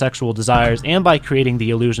heterosexual desires, and by creating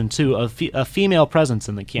the illusion, too, of a female presence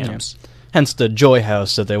in the camps." Yeah. Hence the Joy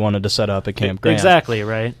House that they wanted to set up at Camp Grant. Exactly,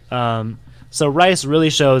 right. So Rice really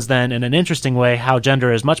shows then in an interesting way how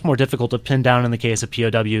gender is much more difficult to pin down in the case of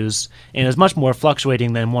POWs and is much more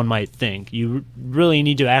fluctuating than one might think. You really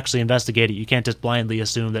need to actually investigate it. You can't just blindly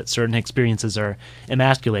assume that certain experiences are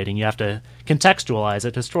emasculating. You have to contextualize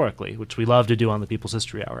it historically, which we love to do on the People's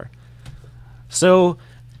History Hour. So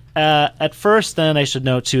at first, then, I should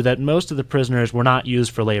note, too, that most of the prisoners were not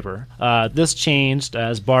used for labor. This changed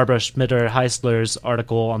as Barbara Schmitter-Heisler's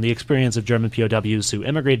article on the experience of German POWs who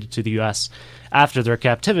immigrated to the U.S. after their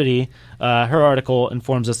captivity, her article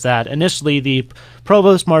informs us that initially the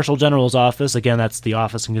Provost Marshal General's office, again, that's the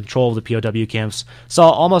office in control of the POW camps, saw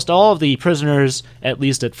almost all of the prisoners, at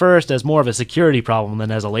least at first, as more of a security problem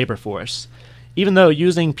than as a labor force. Even though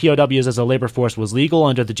using POWs as a labor force was legal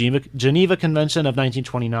under the Geneva Convention of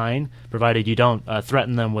 1929, provided you don't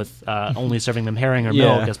threaten them with only serving them herring or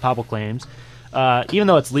milk, as Pabel claims, even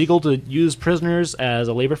though it's legal to use prisoners as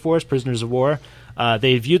a labor force, prisoners of war,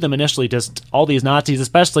 they viewed them initially just all these Nazis,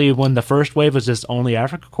 especially when the first wave was just only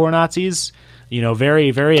Afrika Korps Nazis,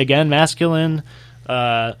 very, very, again, masculine,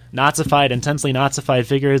 Nazified, intensely Nazified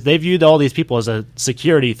figures. They viewed all these people as a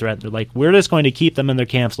security threat. They're like, we're just going to keep them in their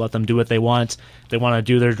camps, let them do what they want. If they want to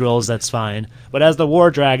do their drills, that's fine. But as the war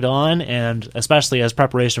dragged on, and especially as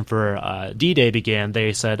preparation for D-Day began,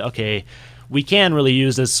 they said, okay, we can really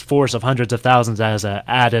use this force of hundreds of thousands as an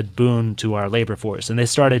added boon to our labor force. And they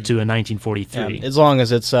started to in 1943. Yeah, as long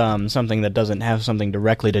as it's something that doesn't have something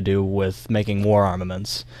directly to do with making war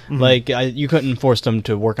armaments. Mm-hmm. Like, you couldn't force them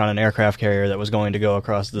to work on an aircraft carrier that was going to go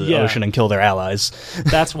across the ocean and kill their allies.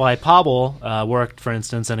 That's why Pabel worked, for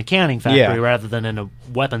instance, in a canning factory rather than in a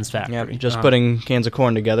weapons factory. Yeah, just putting cans of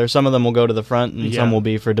corn together. Some of them will go to the front, and some will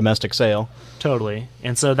be for domestic sale. Totally.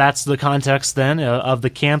 And so that's the context, then, of the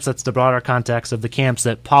camps. That's the broader context of the camps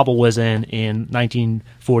that Pabel was in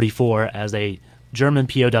 1944 as a German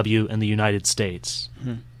POW in the United States.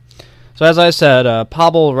 Mm-hmm. So as I said,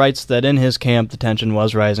 Pabel writes that in his camp the tension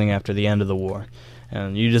was rising after the end of the war.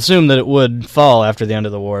 And you'd assume that it would fall after the end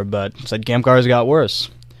of the war, but said camp guards got worse.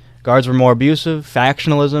 Guards were more abusive,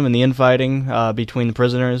 factionalism and the infighting between the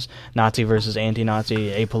prisoners, Nazi versus anti-Nazi,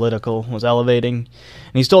 apolitical, was elevating.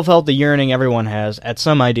 And he still felt the yearning everyone has at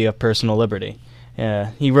some idea of personal liberty.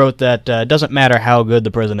 He wrote that it doesn't matter how good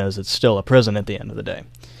the prison is, it's still a prison at the end of the day.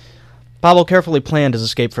 Pabel carefully planned his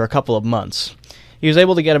escape for a couple of months. He was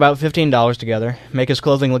able to get about $15 together, make his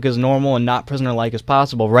clothing look as normal and not prisoner-like as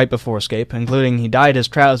possible right before escape, including he dyed his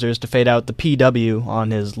trousers to fade out the PW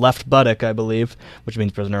on his left buttock, I believe, which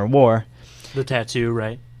means prisoner of war. The tattoo,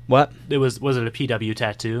 right? What? Was it a PW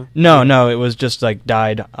tattoo? No, it was just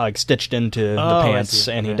dyed, stitched into the pants,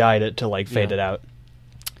 and he Okay. dyed it to fade it out.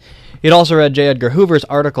 He'd also read J. Edgar Hoover's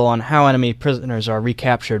article on how enemy prisoners are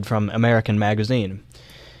recaptured from American Magazine.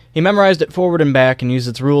 He memorized it forward and back and used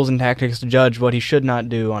its rules and tactics to judge what he should not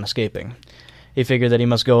do on escaping. He figured that he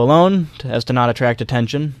must go alone, as to not attract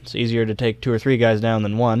attention. It's easier to take 2 or 3 guys down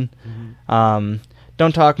than one. Mm-hmm.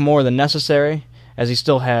 Don't talk more than necessary, as he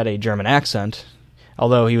still had a German accent,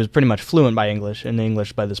 although he was pretty much fluent in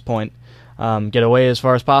English by this point. Get away as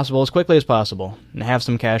far as possible, as quickly as possible, and have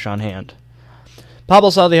some cash on hand.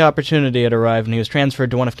 Pabel saw the opportunity had arrived, and he was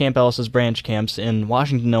transferred to one of Camp Ellis's branch camps in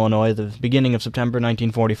Washington, Illinois, at the beginning of September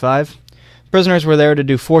 1945. Prisoners were there to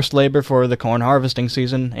do forced labor for the corn harvesting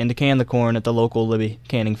season and to can the corn at the local Libby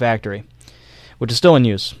canning factory, which is still in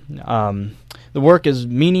use. The work is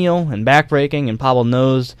menial and backbreaking, and Pabel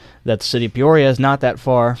knows that the city of Peoria is not that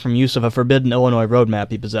far from use of a forbidden Illinois road map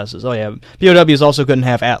he possesses. Oh yeah, POWs also couldn't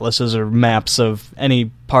have atlases or maps of any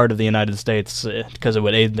part of the United States because it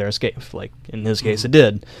would aid their escape. Like, in his case, it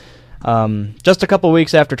did. Just a couple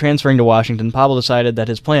weeks after transferring to Washington, Pabel decided that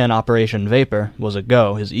his plan, Operation Vapor, was a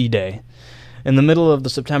go, his E-Day. In the middle of the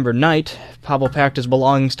September night, Pabel packed his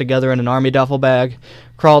belongings together in an army duffel bag,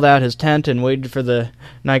 crawled out his tent, and waited for the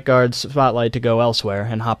night guard's spotlight to go elsewhere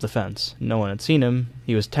and hop the fence. No one had seen him.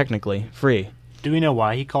 He was technically free. Do we know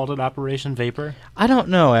why he called it Operation Vapor? I don't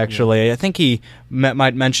know, actually. Yeah. I think he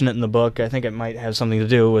might mention it in the book. I think it might have something to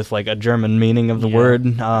do with, like, a German meaning of the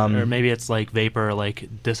word. Or maybe it's, like, vapor,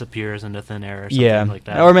 like, disappears into thin air or something like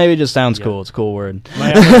that. Or maybe it just sounds cool. It's a cool word.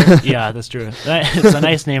 Yeah, that's true. It's a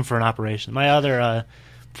nice name for an operation. My other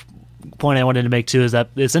point I wanted to make, too, is that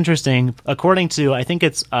it's interesting. According to, I think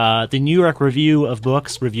it's the New York Review of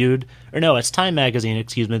Books it's Time Magazine,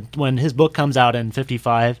 excuse me. When his book comes out in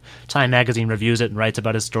 1955, Time Magazine reviews it and writes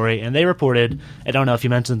about his story. And they reported, I don't know if you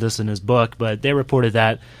mentioned this in his book, but they reported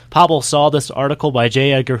that Pabel saw this article by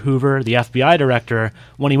J. Edgar Hoover, the FBI director,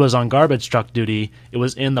 when he was on garbage truck duty. It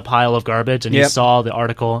was in the pile of garbage, and he saw the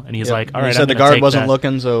article, and he's like, all right, he said the guard wasn't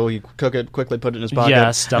looking, so he quickly put it in his pocket.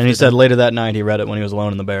 Yeah, and he said later that night he read it when he was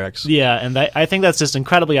alone in the barracks. Yeah, and I think that's just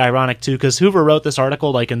incredibly ironic, too, because Hoover wrote this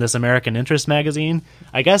article, like, in this American Interest magazine.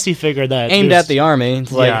 I guess he figured that... Aimed at the army.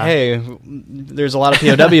 It's like, hey, there's a lot of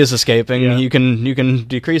POWs escaping. You can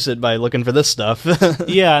decrease it by looking for this stuff.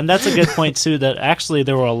 Yeah, and that's a good point, too, that actually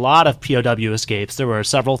there were a lot of POW escapes. There were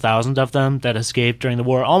several thousand of them that escaped during the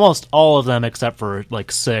war. Almost all of them, except for,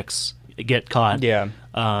 like, 6, get caught. Yeah.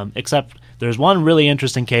 Except... There's one really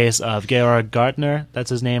interesting case of Georg Gartner. That's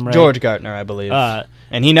his name, right? George Gartner, I believe.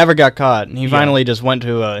 And he never got caught. He finally just went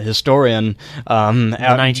to a historian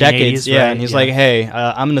out decades. Yeah, right? And he's like, hey,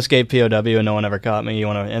 I'm an escaped POW and no one ever caught me.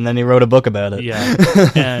 And then he wrote a book about it. Yeah.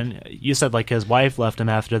 And you said, like, his wife left him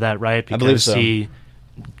after that, right? Because I believe so. He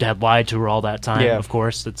had lied to her all that time, yeah. Of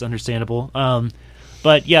course. It's understandable.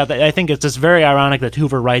 But, yeah, I think it's just very ironic that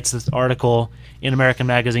Hoover writes this article in American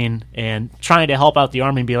Magazine and trying to help out the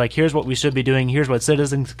Army and be like, here's what we should be doing, here's what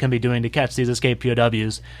citizens can be doing to catch these escaped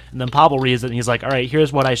POWs. And then Pabel reads it and he's like, all right,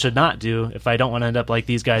 here's what I should not do if I don't want to end up like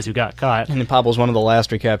these guys who got caught. And Pabel's one of the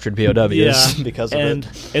last recaptured POWs because of it. And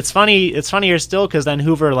it's funnier still because then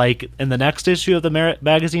Hoover, like, in the next issue of the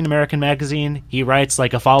magazine, American Magazine, he writes,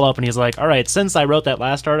 like, a follow-up and he's like, all right, since I wrote that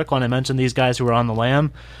last article and I mentioned these guys who were on the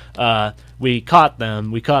lam, we caught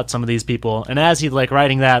them. We caught some of these people. And as he's, like,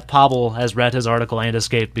 writing that, Pabel has read his article and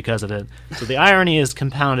escaped because of it. So the irony is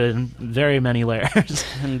compounded in very many layers.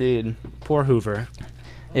 Indeed. Poor Hoover.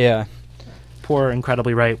 Yeah. Poor,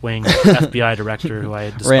 incredibly right-wing FBI director who I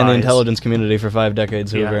despised. Ran the intelligence community for 5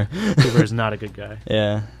 decades, Hoover. Yeah. Hoover's not a good guy.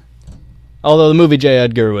 Yeah. Although the movie J.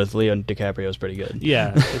 Edgar with Leo DiCaprio is pretty good.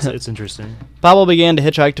 Yeah, it's interesting. Pabel began to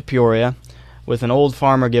hitchhike to Peoria, with an old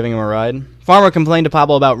farmer giving him a ride. Farmer complained to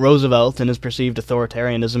Pabel about Roosevelt and his perceived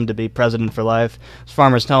authoritarianism to be president for life. This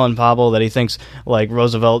farmer's telling Pabel that he thinks, like,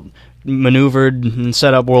 Roosevelt maneuvered and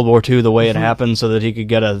set up World War II the way it happened so that he could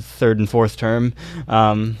get a 3rd and 4th term.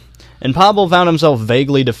 And Pabel found himself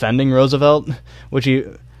vaguely defending Roosevelt, which he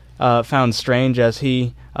found strange as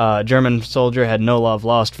he, German soldier, had no love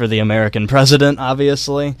lost for the American president,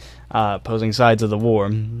 obviously. Opposing sides of the war.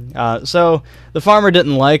 So the farmer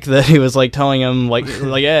didn't like that he was, like, telling him, like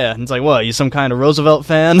yeah. And it's like, what, you some kind of Roosevelt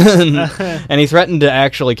fan? And he threatened to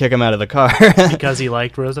actually kick him out of the car. Because he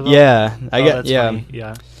liked Roosevelt? Yeah. That's funny.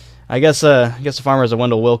 Yeah. I guess the farmer's a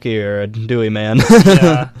Wendell Willkie or a Dewey man.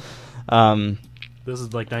 Yeah. This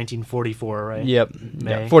is like 1944, right? Yep.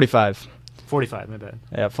 May? Yeah, 45. 45, my bad.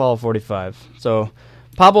 Yeah, fall of 45. So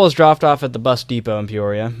Pabel was dropped off at the bus depot in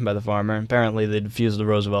Peoria by the farmer. Apparently they defused the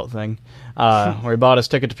Roosevelt thing, where he bought his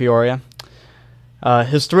ticket to Peoria.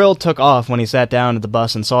 His thrill took off when he sat down at the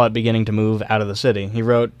bus and saw it beginning to move out of the city. He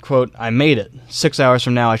wrote, quote, I made it. 6 hours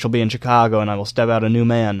from now I shall be in Chicago, and I will step out a new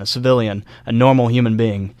man, a civilian, a normal human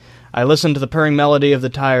being. I listen to the purring melody of the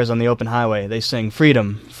tires on the open highway. They sing,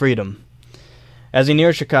 freedom, freedom. As he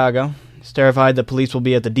nears Chicago, he's terrified that police will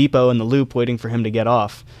be at the depot in the loop waiting for him to get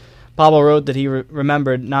off. Pabel wrote that he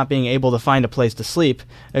remembered not being able to find a place to sleep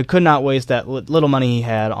and could not waste that little money he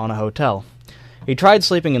had on a hotel. He tried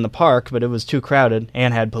sleeping in the park, but it was too crowded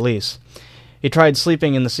and had police. He tried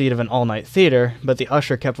sleeping in the seat of an all-night theater, but the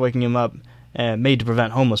usher kept waking him up, made to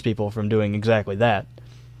prevent homeless people from doing exactly that.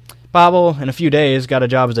 Pabel, in a few days, got a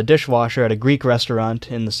job as a dishwasher at a Greek restaurant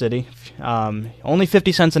in the city. Only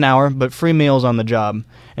 50 cents an hour, but free meals on the job,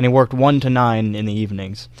 and he worked 1 to 9 in the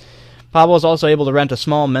evenings. Pabel was also able to rent a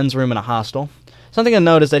small men's room in a hostel. Something to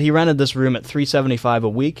note is that he rented this room at $3.75 a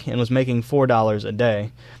week and was making $4 a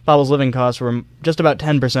day. Pabel's living costs were just about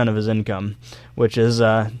 10% of his income, which is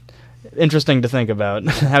interesting to think about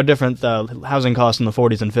how different the housing costs in the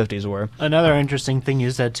 40s and 50s were. Another interesting thing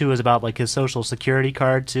you said too is about like his social security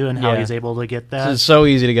card too, and how he's able to get that. It's so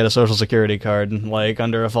easy to get a social security card, like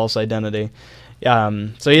under a false identity.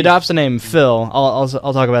 So he adopts the name Phil. I'll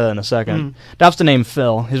talk about that in a second. Adopts the name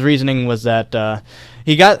Phil. His reasoning was that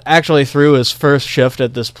he got actually through his first shift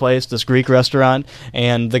at this place, this Greek restaurant,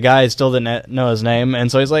 and the guy still didn't know his name.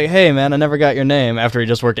 And so he's like, "Hey, man, I never got your name," after he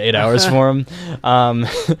just worked 8 hours for him.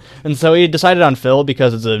 And so he decided on Phil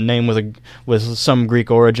because it's a name with some Greek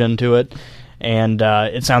origin to it. And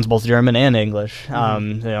it sounds both German and English.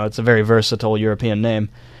 It's a very versatile European name.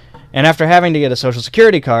 And after having to get a social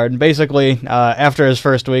security card, basically, after his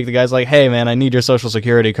first week, the guy's like, "Hey, man, I need your social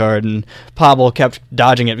security card." And Pabel kept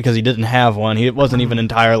dodging it because he didn't have one. He wasn't even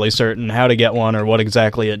entirely certain how to get one or what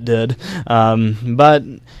exactly it did. But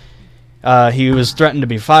he was threatened to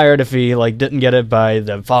be fired if he didn't get it by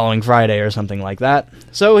the following Friday or something like that.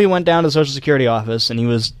 So he went down to the Social Security office, and he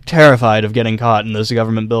was terrified of getting caught in this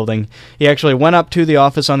government building. He actually went up to the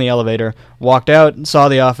office on the elevator, walked out, saw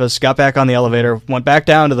the office, got back on the elevator, went back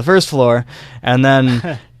down to the first floor, and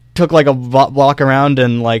then took a walk around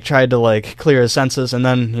and tried to clear his senses, and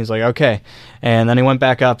then he's like, okay. And then he went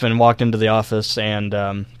back up and walked into the office,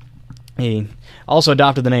 and he also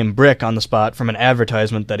adopted the name Brick on the spot from an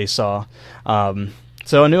advertisement that he saw.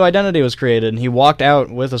 So a new identity was created, and he walked out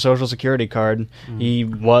with a social security card. He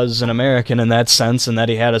was an American in that sense, and that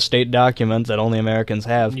he had a state document that only Americans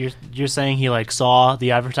have. You're saying he saw the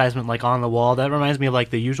advertisement on the wall? That reminds me of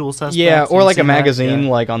The Usual Suspects. Yeah, or a magazine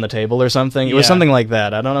on the table or something. It was something like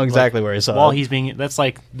that. I don't know exactly where he saw it. That's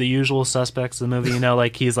like The Usual Suspects, the movie.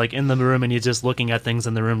 He's in the room and he's just looking at things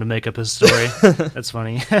in the room to make up his story. That's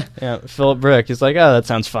funny. Yeah, Philip Brick. He's like, oh, that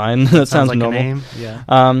sounds fine. That sounds like normal. A name.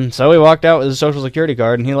 Yeah. So he walked out with his social security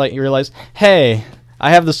card, and he realized, hey,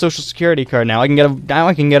 I have the social security card now. I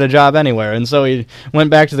can get a job anywhere. And so he went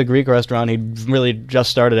back to the Greek restaurant. He really just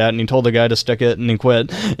started at, and he told the guy to stick it, and he quit.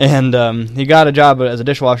 And he got a job as a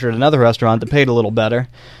dishwasher at another restaurant that paid a little better.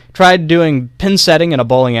 Tried doing pin setting in a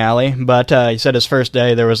bowling alley, but he said his first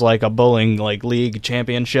day there was a bowling league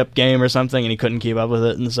championship game or something, and he couldn't keep up with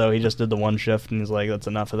it, and so he just did the one shift, and he's like, that's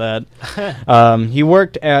enough of that. He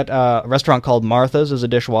worked at a restaurant called Martha's as a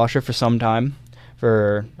dishwasher for some time,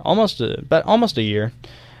 for almost a year.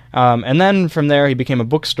 And then from there he became a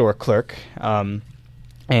bookstore clerk,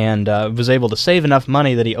 and was able to save enough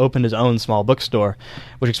money that he opened his own small bookstore,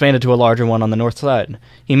 which expanded to a larger one on the north side.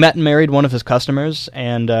 He met and married one of his customers,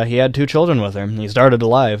 and he had 2 children with her. He started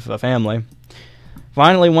a family.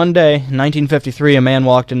 Finally, one day, in 1953, a man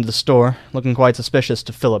walked into the store, looking quite suspicious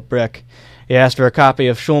to Philip Brick. He asked for a copy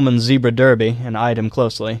of Schulman's Zebra Derby, and eyed him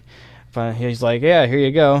closely. He's like, yeah, here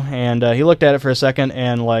you go. And he looked at it for a second,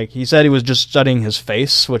 and he said he was just studying his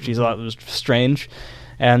face, which he thought was strange.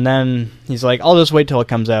 And then he's like, I'll just wait till it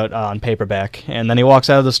comes out on paperback. And then he walks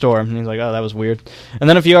out of the store, and he's like, oh, that was weird. And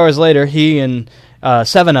then a few hours later, he and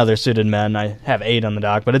 7 other suited men, I have 8 on the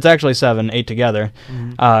dock, but it's actually 7, 8 together,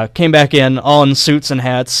 came back in, all in suits and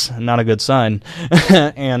hats, not a good sign.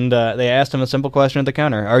 And they asked him a simple question at the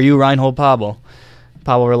counter, are you Reinhold Pabel?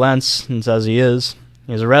 Pabel relents and says he is.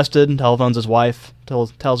 He's arrested, telephones his wife,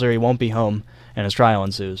 tells her he won't be home, and his trial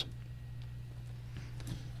ensues.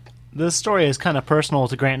 This story is kind of personal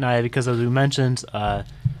to Grant and I because, as we mentioned,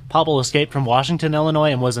 Pabel escaped from Washington,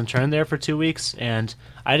 Illinois, and was interned there for 2 weeks, and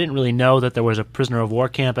I didn't really know that there was a prisoner of war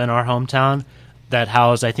camp in our hometown that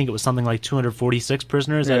housed, I think it was something like 246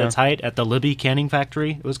 prisoners at its height at the Libby Canning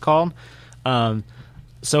Factory, it was called.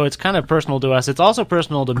 So it's kind of personal to us. It's also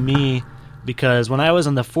personal to me because when I was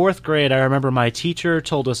in the 4th grade, I remember my teacher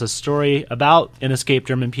told us a story about an escaped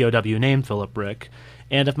German POW named Philip Brick.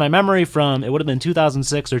 And if my memory from, it would have been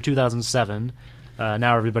 2006 or 2007,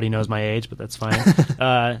 now everybody knows my age, but that's fine.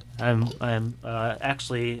 I'm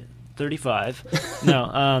actually 35.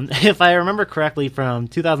 No, if I remember correctly from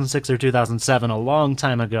 2006 or 2007, a long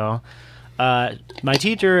time ago, my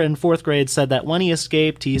teacher in 4th grade said that when he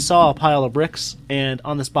escaped, he saw a pile of bricks and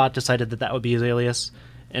on the spot decided that that would be his alias.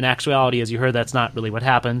 In actuality, as you heard, that's not really what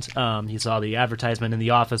happened. He saw the advertisement in the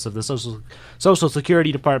office of the Social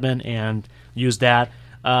Security Department and used that.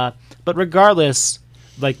 But regardless,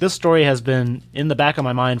 this story has been in the back of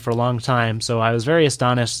my mind for a long time, so I was very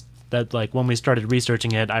astonished that when we started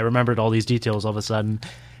researching it, I remembered all these details all of a sudden.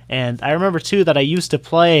 And I remember, too, that I used to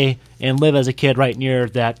play and live as a kid right near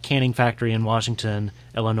that canning factory in Washington,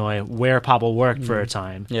 Illinois, where Pabel worked for a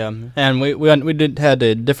time. Yeah, and we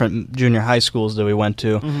had different junior high schools that we went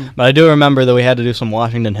to. But I do remember that we had to do some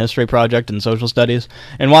Washington history project in social studies.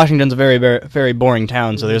 And Washington's a very, very, very boring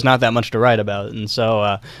town, so there's not that much to write about. And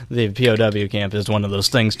so the POW camp is one of those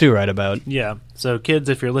things to write about. Yeah, so kids,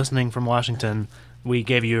 if you're listening from Washington, we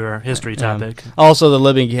gave you your history topic. Also, the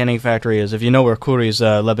Libby Canning Factory is, if you know where Kuri's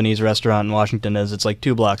Lebanese restaurant in Washington is, it's like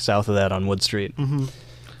 2 blocks south of that on Wood Street.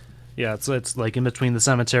 Yeah, it's like in between the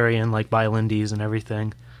cemetery and like by Lindy's and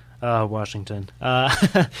everything. Washington.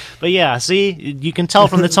 But yeah, see, you can tell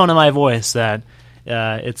from the tone of my voice that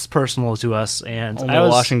it's personal to us. And Only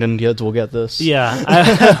Washington kids will get this.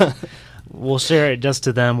 Yeah. We'll share it just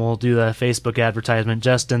to them. We'll do the Facebook advertisement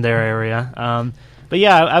just in their area. But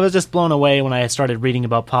yeah, I was just blown away when I started reading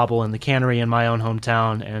about Pabel and the cannery in my own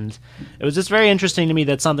hometown, and it was just very interesting to me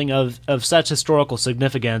that something of such historical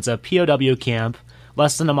significance, a POW camp,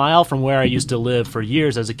 less than a mile from where I used to live for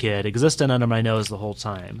years as a kid, existed under my nose the whole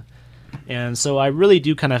time. And so I really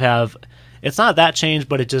do kind of have, it's not that changed,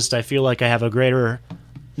 but I feel like I have a greater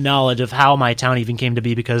knowledge of how my town even came to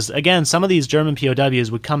be, because again, some of these German POWs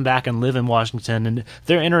would come back and live in Washington, and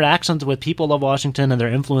their interactions with people of Washington and their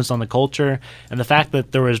influence on the culture and the fact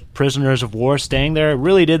that there was prisoners of war staying there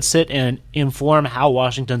really did sit and inform how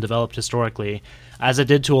Washington developed historically, as it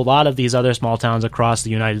did to a lot of these other small towns across the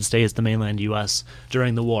United States, the mainland U.S.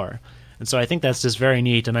 during the war. And so I think that's just very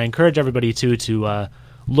neat, and I encourage everybody to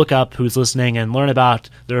look up, who's listening, and learn about,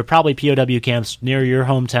 there are probably POW camps near your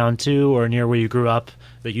hometown too, or near where you grew up,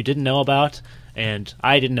 that you didn't know about, and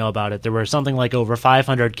I didn't know about it. There were something like over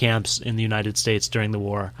 500 camps in the United States during the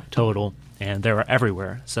war total, and they were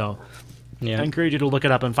everywhere. So I encourage you to look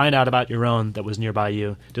it up and find out about your own that was nearby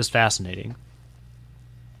you. Just fascinating.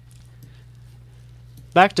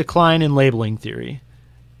 Back to Klein and labeling theory.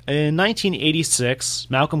 In 1986,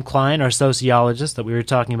 Malcolm Klein, our sociologist that we were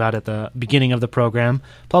talking about at the beginning of the program,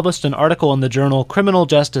 published an article in the journal Criminal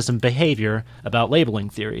Justice and Behavior about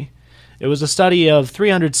labeling theory. It was a study of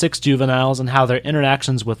 306 juveniles and how their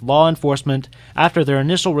interactions with law enforcement after their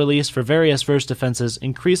initial release for various first offenses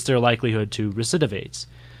increased their likelihood to recidivate.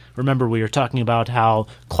 Remember, we were talking about how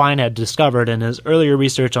Klein had discovered in his earlier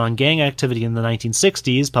research on gang activity in the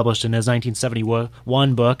 1960s, published in his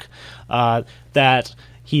 1971 book, that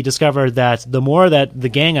he discovered that the more that the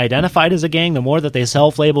gang identified as a gang, the more that they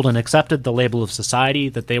self-labeled and accepted the label of society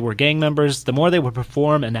that they were gang members, the more they would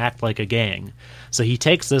perform and act like a gang. So he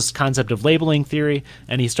takes this concept of labeling theory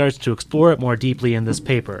and he starts to explore it more deeply in this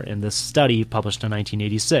paper, in this study published in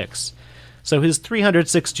 1986. So his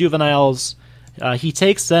 306 juveniles, he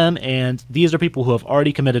takes them, and these are people who have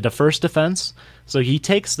already committed a first offense. So he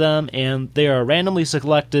takes them, and they are randomly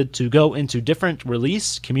selected to go into different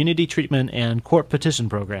release, community treatment, and court petition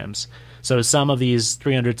programs. So some of these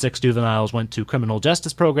 306 juveniles went to criminal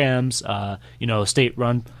justice programs,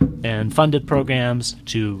 state-run and funded programs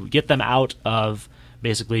to get them out of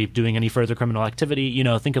basically doing any further criminal activity.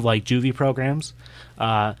 Think of like juvie programs.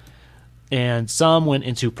 And some went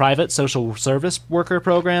into private social service worker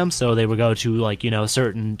programs, so they would go to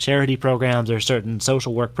certain charity programs or certain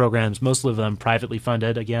social work programs, most of them privately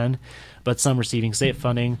funded again, but some receiving state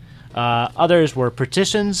funding. Others were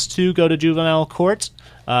petitions to go to juvenile court,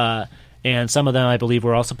 and some of them, I believe,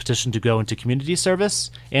 were also petitioned to go into community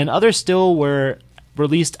service, and others still were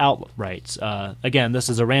released outright. Again, this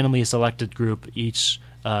is a randomly selected group. Each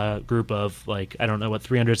group of, I don't know what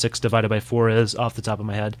 306 divided by 4 is off the top of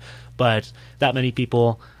my head, but that many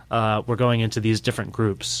people were going into these different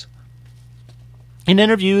groups. In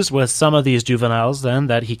interviews with some of these juveniles, then,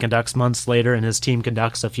 that he conducts months later and his team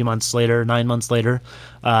conducts a few months later, 9 months later,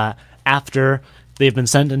 after they've been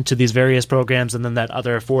sent into these various programs and then that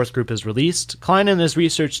other fourth group is released, Klein and his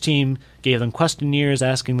research team gave them questionnaires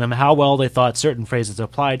asking them how well they thought certain phrases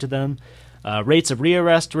applied to them. Rates of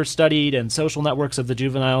rearrest were studied, and social networks of the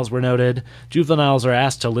juveniles were noted. Juveniles are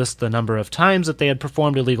asked to list the number of times that they had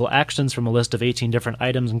performed illegal actions from a list of 18 different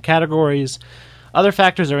items and categories. Other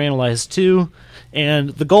factors are analyzed too, and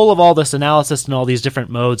the goal of all this analysis and all these different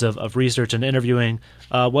modes of research and interviewing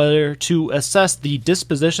were to assess the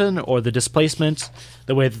disposition or the displacement,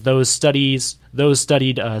 the way that those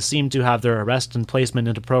studied seem to have their arrest and placement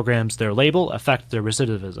into programs, their label, affect their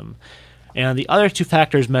recidivism. And the other two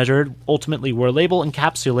factors measured ultimately were label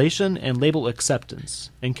encapsulation and label acceptance.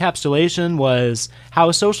 Encapsulation was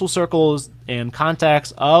how social circles and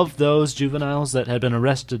contacts of those juveniles that had been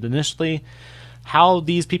arrested initially, how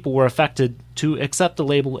these people were affected to accept the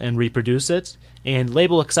label and reproduce it. And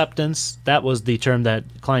label acceptance, that was the term that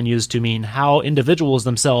Klein used to mean how individuals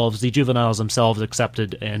themselves, the juveniles themselves,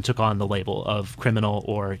 accepted and took on the label of criminal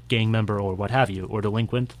or gang member or what have you, or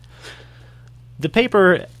delinquent. The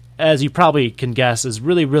paper, as you probably can guess, is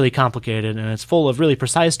really, really complicated, and it's full of really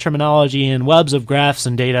precise terminology and webs of graphs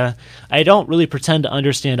and data. I don't really pretend to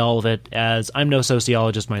understand all of it, as I'm no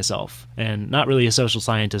sociologist myself, and not really a social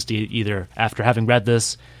scientist either. After having read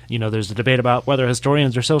this, there's a debate about whether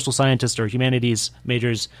historians are social scientists or humanities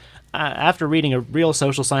majors. After reading a real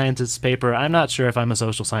social scientist's paper, I'm not sure if I'm a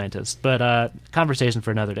social scientist, but conversation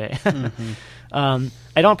for another day. I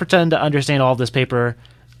don't pretend to understand all of this paper.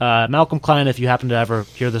 Malcolm Klein, if you happen to ever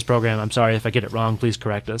hear this program, I'm sorry if I get it wrong, please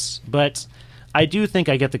correct us. But I do think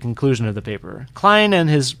I get the conclusion of the paper. Klein and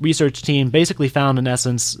his research team basically found, in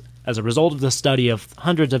essence, as a result of the study of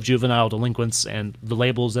hundreds of juvenile delinquents and the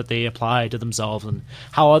labels that they apply to themselves and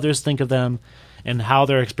how others think of them and how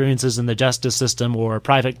their experiences in the justice system or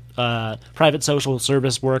private social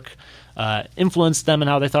service work influenced them and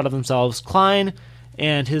how they thought of themselves, Klein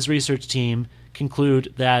and his research team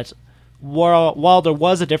conclude that while there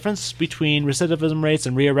was a difference between recidivism rates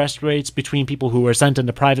and rearrest rates between people who were sent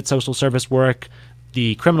into private social service work,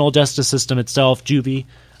 the criminal justice system itself, juvie,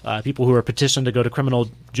 people who were petitioned to go to criminal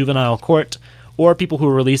juvenile court, or people who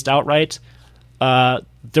were released outright,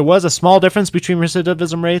 there was a small difference between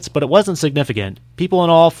recidivism rates, but it wasn't significant. People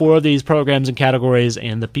in all four of these programs and categories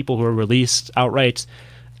and the people who were released outright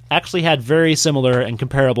actually had very similar and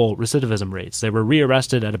comparable recidivism rates. They were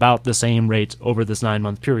rearrested at about the same rate over this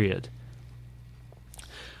 9-month period.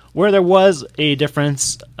 Where there was a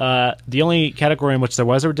difference, the only category in which there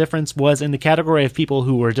was a difference was in the category of people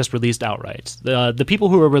who were just released outright. The people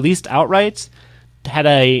who were released outright had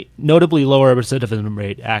a notably lower recidivism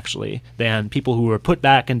rate, actually, than people who were put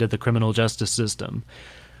back into the criminal justice system.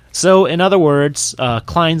 So, in other words,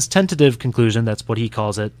 Klein's tentative conclusion, that's what he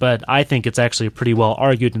calls it, but I think it's actually a pretty well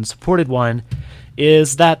argued and supported one,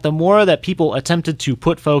 is that the more that people attempted to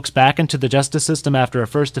put folks back into the justice system after a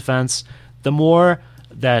first offense, the more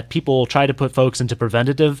that people try to put folks into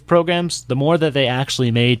preventative programs, the more that they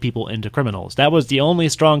actually made people into criminals. That was the only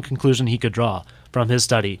strong conclusion he could draw from his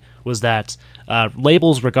study, was that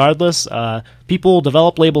labels regardless, people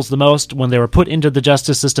develop labels the most when they were put into the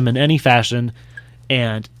justice system in any fashion,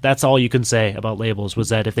 and that's all you can say about labels, was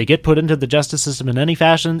that if they get put into the justice system in any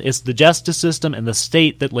fashion, it's the justice system and the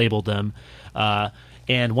state that labeled them.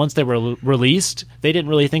 And once they were released, they didn't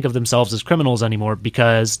really think of themselves as criminals anymore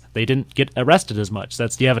because they didn't get arrested as much.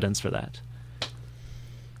 That's the evidence for that.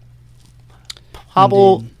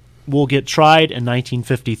 Pabel will get tried in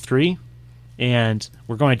 1953, and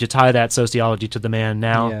we're going to tie that sociology to the man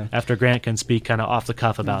now after Grant can speak kind of off the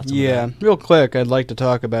cuff about some of that. Real quick, I'd like to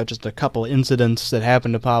talk about just a couple incidents that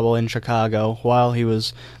happened to Pabel in Chicago while he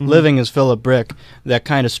was living as Philip Brick that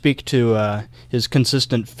kind of speak to his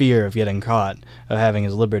consistent fear of getting caught, of having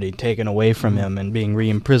his liberty taken away from him and being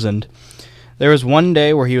re-imprisoned. There was one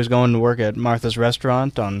day where he was going to work at Martha's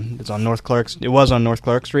Restaurant it was on North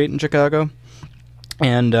Clark Street in Chicago.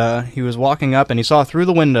 And he was walking up, and he saw through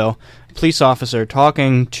the window a police officer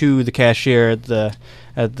talking to the cashier at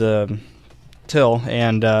the till,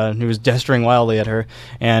 and he was gesturing wildly at her.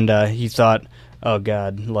 And he thought, "Oh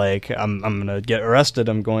God, I'm gonna get arrested.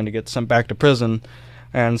 I'm going to get sent back to prison."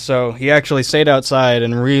 And so he actually stayed outside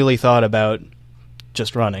and really thought about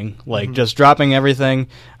just running, just dropping everything.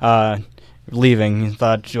 Leaving. He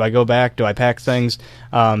thought, do I go back? Do I pack things?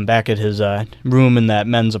 Back at his room in that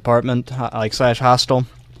men's apartment, / hostel.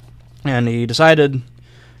 And he decided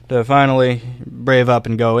to finally brave up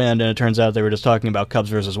and go in, and it turns out they were just talking about Cubs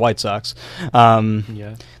versus White Sox.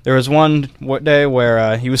 There was one day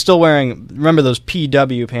where he was still wearing, remember those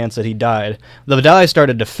PW pants that he dyed? The dye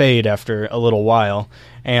started to fade after a little while.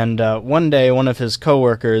 And one day, one of his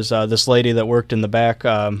coworkers, this lady that worked in the back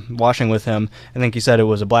washing with him, I think he said it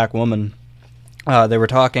was a black woman, they were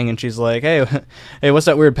talking, and she's like, hey, what's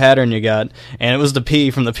that weird pattern you got? And it was the P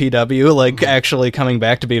from the PW, actually coming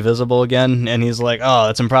back to be visible again. And he's like, oh,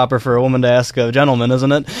 it's improper for a woman to ask a gentleman,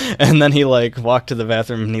 isn't it? And then he, walked to the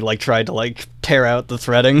bathroom, and he, tried to, tear out the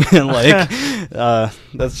threading. And,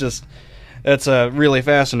 that's really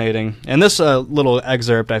fascinating. And this little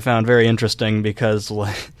excerpt I found very interesting because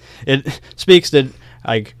it speaks to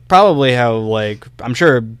like probably how, like, I'm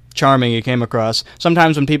sure charming he came across.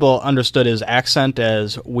 Sometimes when people understood his accent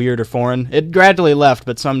as weird or foreign, it gradually left,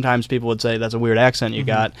 but sometimes people would say, that's a weird accent you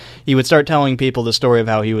got. He would start telling people the story of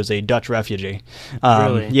how he was a Dutch refugee.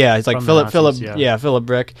 Really? Yeah, he's like Philip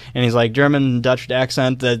Brick, and he's like, German, Dutch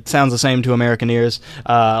accent that sounds the same to American ears.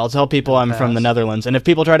 I'll tell people I'm from the Netherlands, and if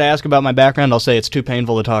people try to ask about my background, I'll say it's too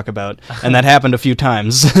painful to talk about, and that happened a few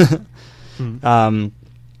times.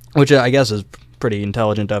 Which I guess is pretty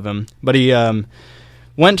intelligent of him. But he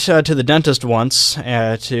went to the dentist once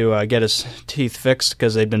to get his teeth fixed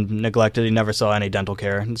because they'd been neglected. He never saw any dental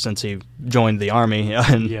care since he joined the army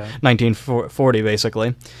in 1940,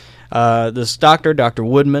 basically. This doctor, Dr.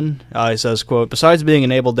 Woodman, he says, quote, "Besides being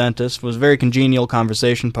an able dentist, was a very congenial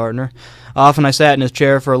conversation partner. Often I sat in his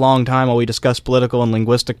chair for a long time while we discussed political and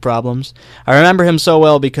linguistic problems. I remember him so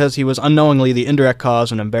well because he was unknowingly the indirect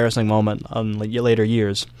cause of an embarrassing moment in later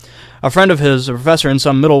years. A friend of his, a professor in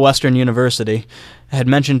some Middle Western university, had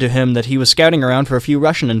mentioned to him that he was scouting around for a few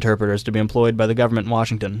Russian interpreters to be employed by the government in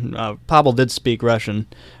Washington. Pabel did speak Russian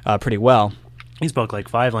pretty well. He spoke like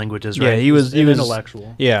 5 languages, right? Yeah, he was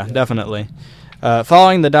intellectual. Yeah, definitely.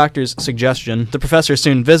 Following the doctor's suggestion, the professor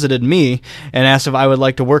soon visited me and asked if I would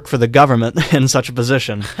like to work for the government in such a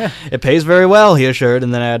position. It pays very well, he assured,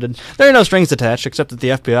 and then added, there are no strings attached, except that the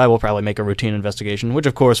FBI will probably make a routine investigation, which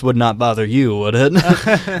of course would not bother you, would it?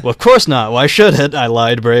 Well, of course not. Why should it? I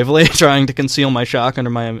lied bravely, trying to conceal my shock under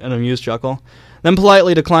an amused chuckle. Then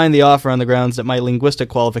politely declined the offer on the grounds that my linguistic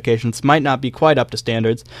qualifications might not be quite up to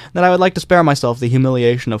standards, and that I would like to spare myself the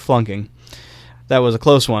humiliation of flunking. That was a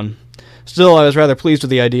close one. Still, I was rather pleased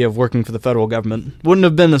with the idea of working for the federal government. Wouldn't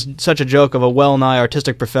have been such a joke of a well-nigh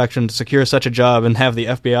artistic perfection to secure such a job and have the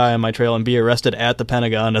FBI on my trail and be arrested at the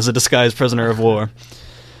Pentagon as a disguised prisoner of war.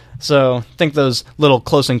 So, I think those little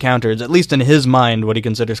close encounters, at least in his mind, what he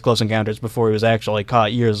considers close encounters before he was actually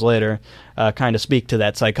caught years later, kind of speak to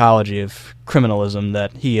that psychology of criminalism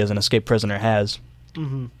that he, as an escaped prisoner, has.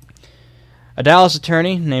 A Dallas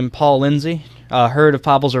attorney named Paul Lindsay heard of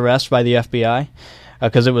Pabel's arrest by the FBI,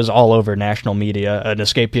 because it was all over national media, an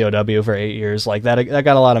escaped POW for 8 years. Like that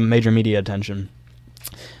got a lot of major media attention.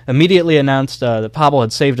 Immediately announced that Pabel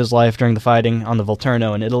had saved his life during the fighting on the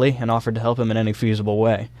Volturno in Italy and offered to help him in any feasible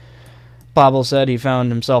way. Pabel said he found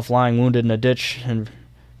himself lying wounded in a ditch and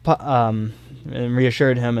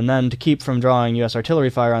reassured him, and then, to keep from drawing U.S. artillery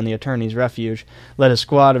fire on the attorney's refuge, led a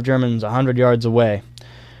squad of Germans 100 yards away.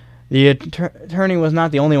 The attorney was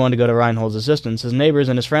not the only one to go to Reinhold's assistance. His neighbors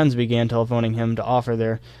and his friends began telephoning him to offer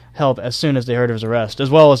their help as soon as they heard of his arrest, as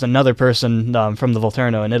well as another person from the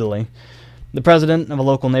Volturno in Italy. The president of a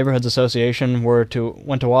local neighborhoods association went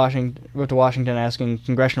to Washington asking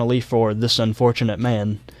congressional relief for this unfortunate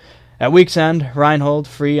man. At week's end, Reinhold,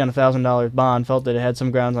 free on a $1,000 bond, felt that it had some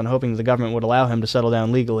grounds on hoping that the government would allow him to settle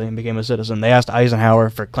down legally and became a citizen. They asked Eisenhower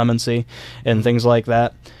for clemency and things like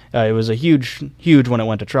that. It was a huge when it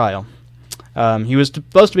went to trial. He was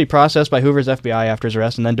supposed to be processed by Hoover's FBI after his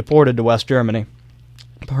arrest and then deported to West Germany.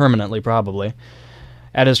 Permanently, probably.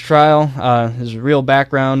 At his trial, his real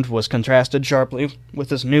background was contrasted sharply with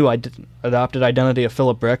this new adopted identity of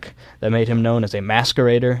Philip Brick that made him known as a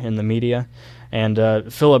masquerader in the media.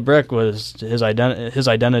 And Philip Brick was his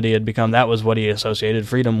identity had become, that was what he associated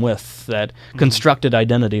freedom with, that constructed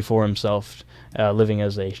identity for himself, living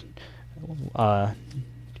as a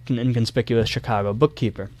inconspicuous Chicago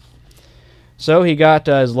bookkeeper. So he got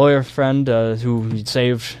his lawyer friend, who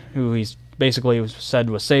he basically said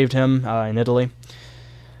was saved him in Italy.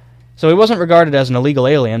 So he wasn't regarded as an illegal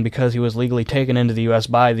alien because he was legally taken into the U.S.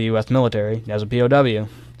 by the U.S. military as a POW.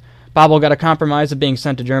 Pabel got a compromise of being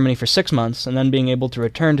sent to Germany for 6 months and then being able to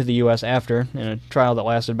return to the U.S. after, in a trial that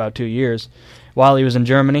lasted about 2 years. While he was in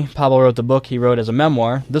Germany, Pabel wrote the book he wrote as a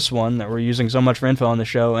memoir, this one that we're using so much for info on the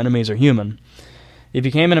show, Enemies Are Human. He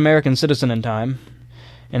became an American citizen in time,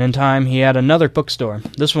 and in time he had another bookstore,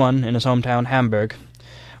 this one in his hometown Hamburg.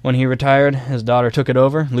 When he retired, his daughter took it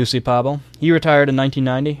over, Lucy Pabel. He retired in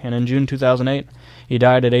 1990, and in June 2008, he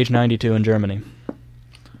died at age 92 in Germany.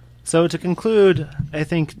 So to conclude, I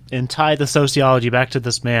think, and tie the sociology back to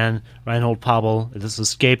this man, Reinhold Pabel, this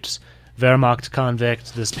escaped Wehrmacht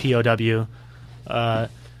convict, this POW,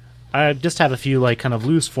 I just have a few kind of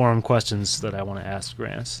loose form questions that I want to ask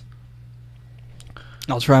Grant.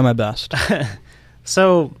 I'll try my best.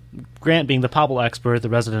 So, Grant being the Pabel expert, the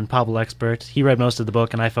resident Pabel expert, he read most of the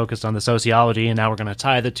book and I focused on the sociology, and now we're going to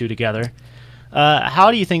tie the two together.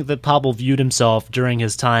 How do you think that Pabel viewed himself during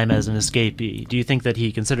his time as an escapee? Do you think that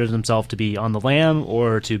he considered himself to be on the lam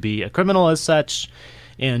or to be a criminal as such?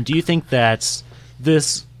 And do you think that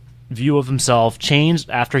this view of himself change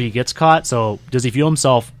after he gets caught? So does he view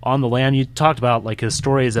himself on the lam? You talked about like his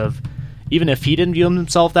stories of even if he didn't view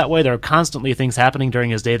himself that way, there are constantly things happening during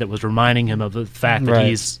his day that was reminding him of the fact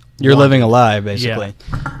that you're living a lie, basically.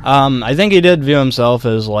 Yeah. I think he did view himself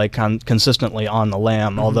as like consistently on the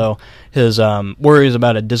lam, although his worries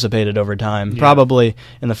about it dissipated over time. Yeah. Probably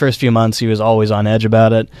in the first few months he was always on edge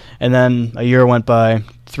about it, and then a year went by,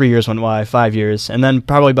 3 years went by, 5 years, and then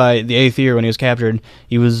probably by the 8th year when he was captured,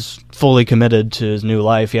 he was fully committed to his new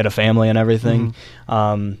life. He had a family and everything.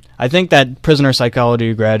 I think that prisoner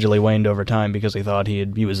psychology gradually waned over time because he thought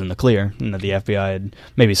he was in the clear and that the FBI had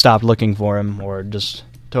maybe stopped looking for him or just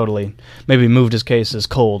totally maybe moved his case as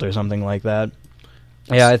cold or something like that.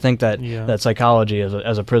 Yeah, I think that that psychology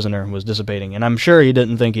as a prisoner was dissipating, and I'm sure he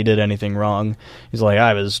didn't think he did anything wrong. He's like,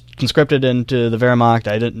 I was conscripted into the Wehrmacht.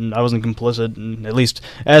 I wasn't complicit. And at least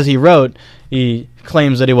as he wrote, he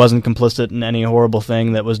claims that he wasn't complicit in any horrible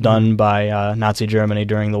thing that was done by Nazi Germany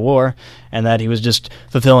during the war, and that he was just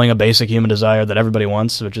fulfilling a basic human desire that everybody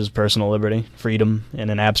wants, which is personal liberty, freedom in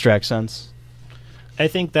an abstract sense. I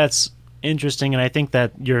think that's interesting, and I think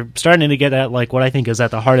that you're starting to get at like what I think is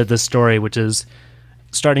at the heart of this story, which is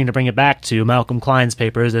starting to bring it back to Malcolm Klein's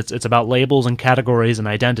papers. It's about labels and categories and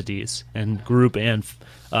identities and group and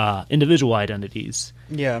individual identities.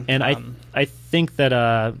 Yeah. And I think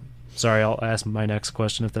that sorry, I'll ask my next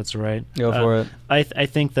question if that's all right. Go for it. I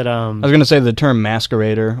think that I was going to say the term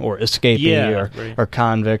masquerader or escapee or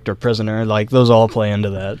convict or prisoner, like those all play into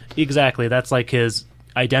that. Exactly. That's like his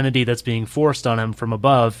identity that's being forced on him from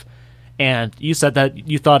above. And you said that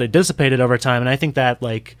you thought it dissipated over time, and I think that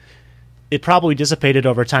like it probably dissipated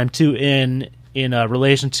over time too in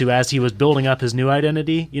relation to as he was building up his new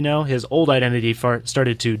identity. You know, his old identity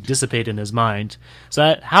started to dissipate in his mind.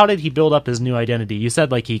 So how did he build up his new identity? You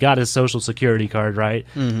said like he got his social security card, right?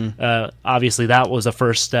 Obviously that was a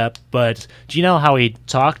first step, but do you know how he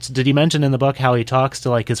talked? Did he mention in the book how he talks to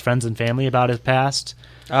like his friends and family about his past?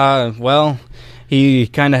 Well, he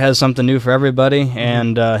kind of has something new for everybody,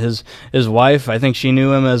 and his wife, I think she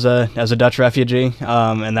knew him as a Dutch refugee,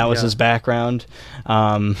 and that was his background,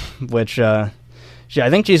 which I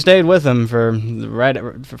think she stayed with him for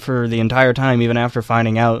the entire time, even after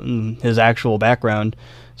finding out his actual background.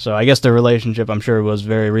 So I guess their relationship, I'm sure, was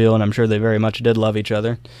very real, and I'm sure they very much did love each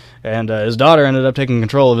other. And his daughter ended up taking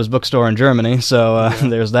control of his bookstore in Germany, so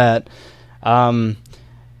there's that.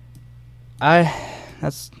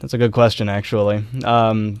 That's a good question, actually.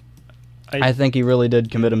 I think he really did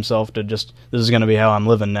commit himself to just, this is going to be how I'm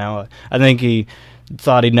living now. I think he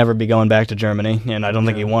thought he'd never be going back to Germany, and I don't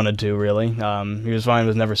think he wanted to, really. He was fine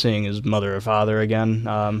with never seeing his mother or father again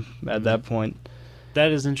at that point.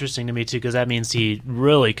 That is interesting to me, too, because that means he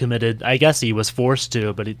really committed. I guess he was forced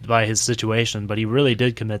to by his situation, but he really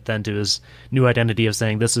did commit then to his new identity of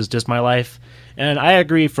saying, this is just my life. And I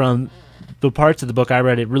agree from the parts of the book I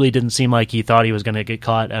read, it really didn't seem like he thought he was going to get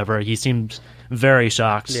caught ever. He seemed very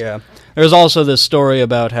shocked. Yeah. There's also this story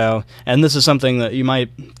about how, and this is something that you might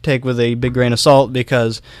take with a big grain of salt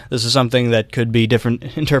because this is something that could be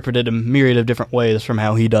interpreted a myriad of different ways from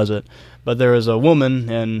how he does it. But there was a woman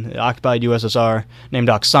in the occupied USSR named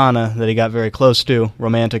Oksana that he got very close to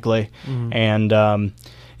romantically, and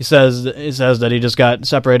he says that he just got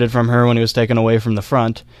separated from her when he was taken away from the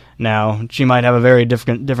front. Now, she might have a very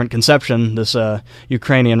different conception, this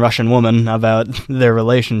Ukrainian-Russian woman, about their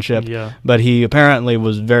relationship, but he apparently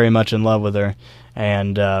was very much in love with her,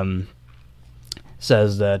 and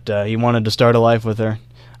says that he wanted to start a life with her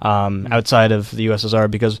outside of the USSR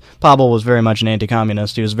because Pabel was very much an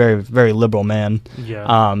anti-communist. He was a very, very liberal man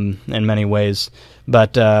in many ways,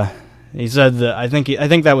 but he said that I think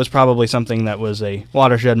that was probably something that was a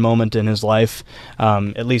watershed moment in his life,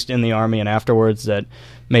 at least in the army and afterwards, that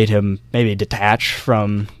made him maybe detach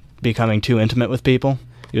from becoming too intimate with people.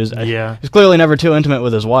 He was clearly never too intimate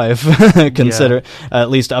with his wife, at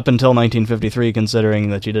least up until 1953, considering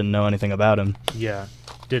that she didn't know anything about him. Yeah,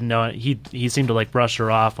 didn't know it. He seemed to like brush her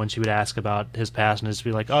off when she would ask about his past and just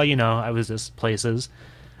be like, oh, I was this places.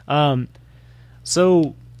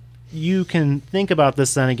 So you can think about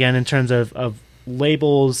this then again in terms of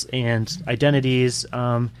labels and identities.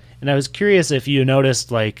 And I was curious if you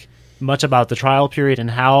noticed like much about the trial period and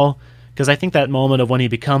how, because I think that moment of when he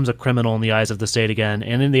becomes a criminal in the eyes of the state again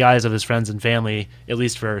and in the eyes of his friends and family, at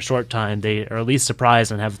least for a short time, they are at least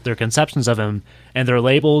surprised and have their conceptions of him and their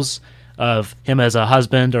labels of him as a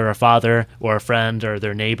husband or a father or a friend or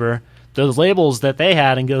their neighbor. those labels that they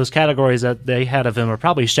had and those categories that they had of him are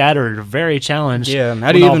probably shattered, or very challenged. Yeah,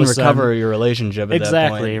 how do you even recover your relationship at that point?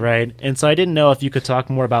 Exactly, right. And so I didn't know if you could talk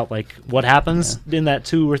more about like what happens in that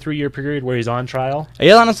 2 or 3 year period where he's on trial.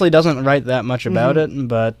 He honestly doesn't write that much about it,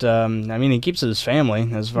 but I mean, he keeps his family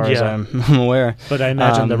as far as I'm aware. But I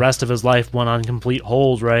imagine the rest of his life went on complete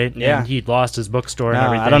hold, right? Yeah, and he'd lost his bookstore and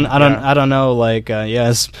everything. I don't know. Like,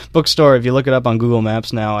 his bookstore. If you look it up on Google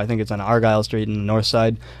Maps now, I think it's on Argyle Street in the north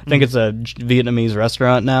side. I think it's a Vietnamese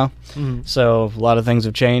restaurant now. So a lot of things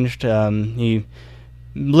have changed. He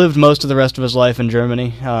lived most of the rest of his life in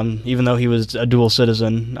Germany, even though he was a dual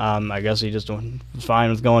citizen. I guess he just was fine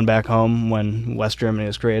with going back home when West Germany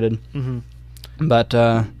was created. But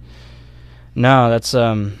no, that's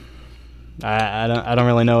I don't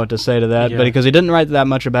really know what to say to that, but because he didn't write that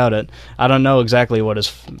much about it, I don't know exactly what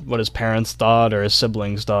his parents thought or his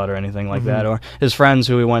siblings thought or anything like that, or his friends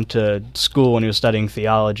who he went to school when he was studying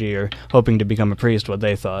theology or hoping to become a priest, what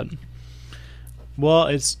they thought. Well,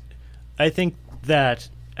 I think that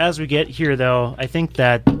as we get here, though, I think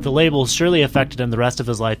that the labels surely affected him the rest of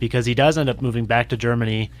his life, because he does end up moving back to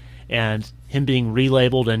Germany, and him being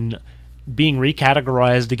relabeled and being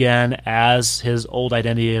recategorized again as his old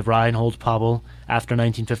identity of Reinhold Pabel after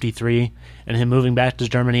 1953, and him moving back to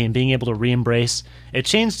Germany and being able to re-embrace, it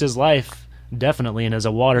changed his life definitely and as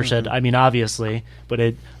a watershed. I mean, obviously,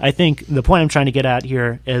 but I think the point I'm trying to get at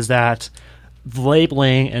here is that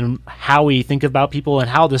labeling and how we think about people and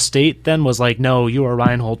how the state then was like, no, you are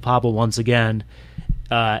Reinhold Pabel once again,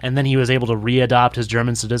 and then he was able to re-adopt his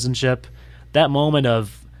German citizenship. That moment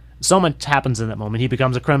of so much happens in that moment. He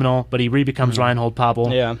becomes a criminal, but he re-becomes Reinhold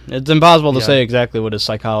Pabel. Yeah, it's impossible to say exactly what his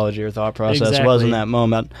psychology or thought process was in that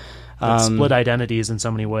moment. Split identities in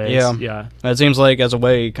so many ways. Yeah. It seems like as a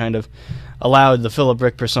way he kind of allowed the Philip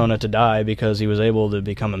Rick persona to die because he was able to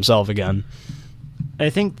become himself again.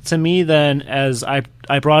 I think to me then, as I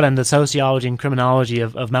brought in the sociology and criminology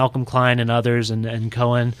of Malcolm Klein and others and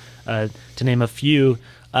Cohen, to name a few,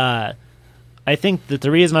 I think that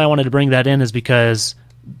the reason I wanted to bring that in is because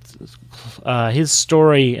his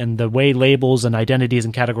story and the way labels and identities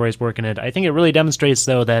and categories work in it, I think it really demonstrates,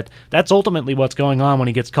 though, that that's ultimately what's going on when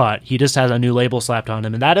he gets caught. He just has a new label slapped on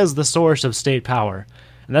him, and that is the source of state power.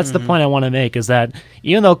 And that's the point I want to make, is that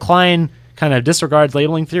even though Klein kind of disregards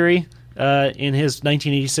labeling theory in his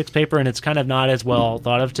 1986 paper, and it's kind of not as well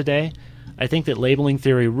thought of today, I think that labeling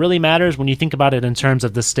theory really matters when you think about it in terms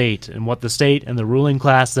of the state and what the state and the ruling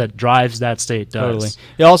class that drives that state does. Totally.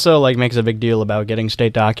 He also makes a big deal about getting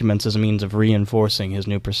state documents as a means of reinforcing his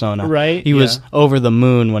new persona. Right. He was over the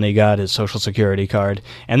moon when he got his Social Security card,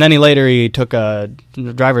 and then he took a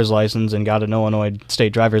driver's license and got an Illinois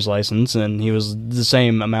state driver's license, and he was the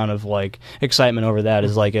same amount of excitement over that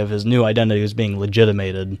as if his new identity was being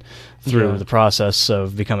legitimated through the process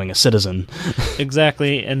of becoming a citizen.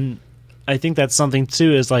 Exactly, and I think that's something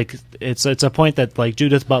too, is it's a point that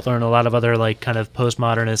Judith Butler and a lot of other kind of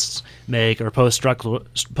postmodernists make, or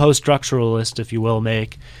post-structuralists, if you will,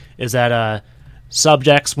 make, is that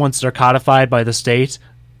subjects, once they're codified by the state,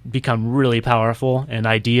 become really powerful, and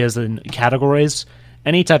ideas and categories,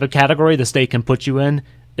 any type of category the state can put you in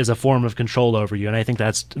is a form of control over you. And I think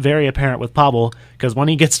that's very apparent with Pabel, because when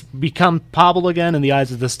he become Pabel again in the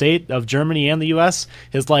eyes of the state of Germany and the U.S.,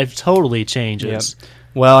 his life totally changes. Yep.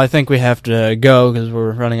 Well, I think we have to go because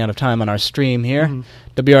we're running out of time on our stream here.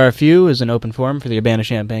 WRFU is an open forum for the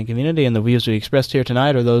Urbana-Champaign community, and the views we expressed here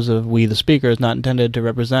tonight are those of we, the speakers, not intended to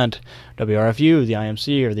represent WRFU, the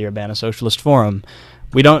IMC, or the Urbana Socialist Forum.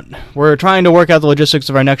 We're trying to work out the logistics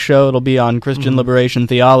of our next show. It'll be on Christian liberation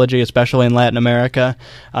theology, especially in Latin America.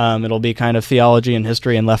 It'll be kind of theology and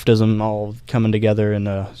history and leftism all coming together in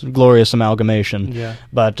a glorious amalgamation. Yeah.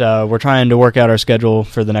 But we're trying to work out our schedule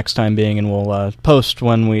for the next time being, and we'll post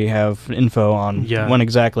when we have info on when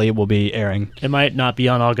exactly it will be airing. It might not be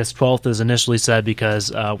on August 12th as initially said,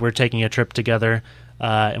 because we're taking a trip together,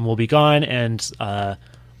 and we'll be gone, and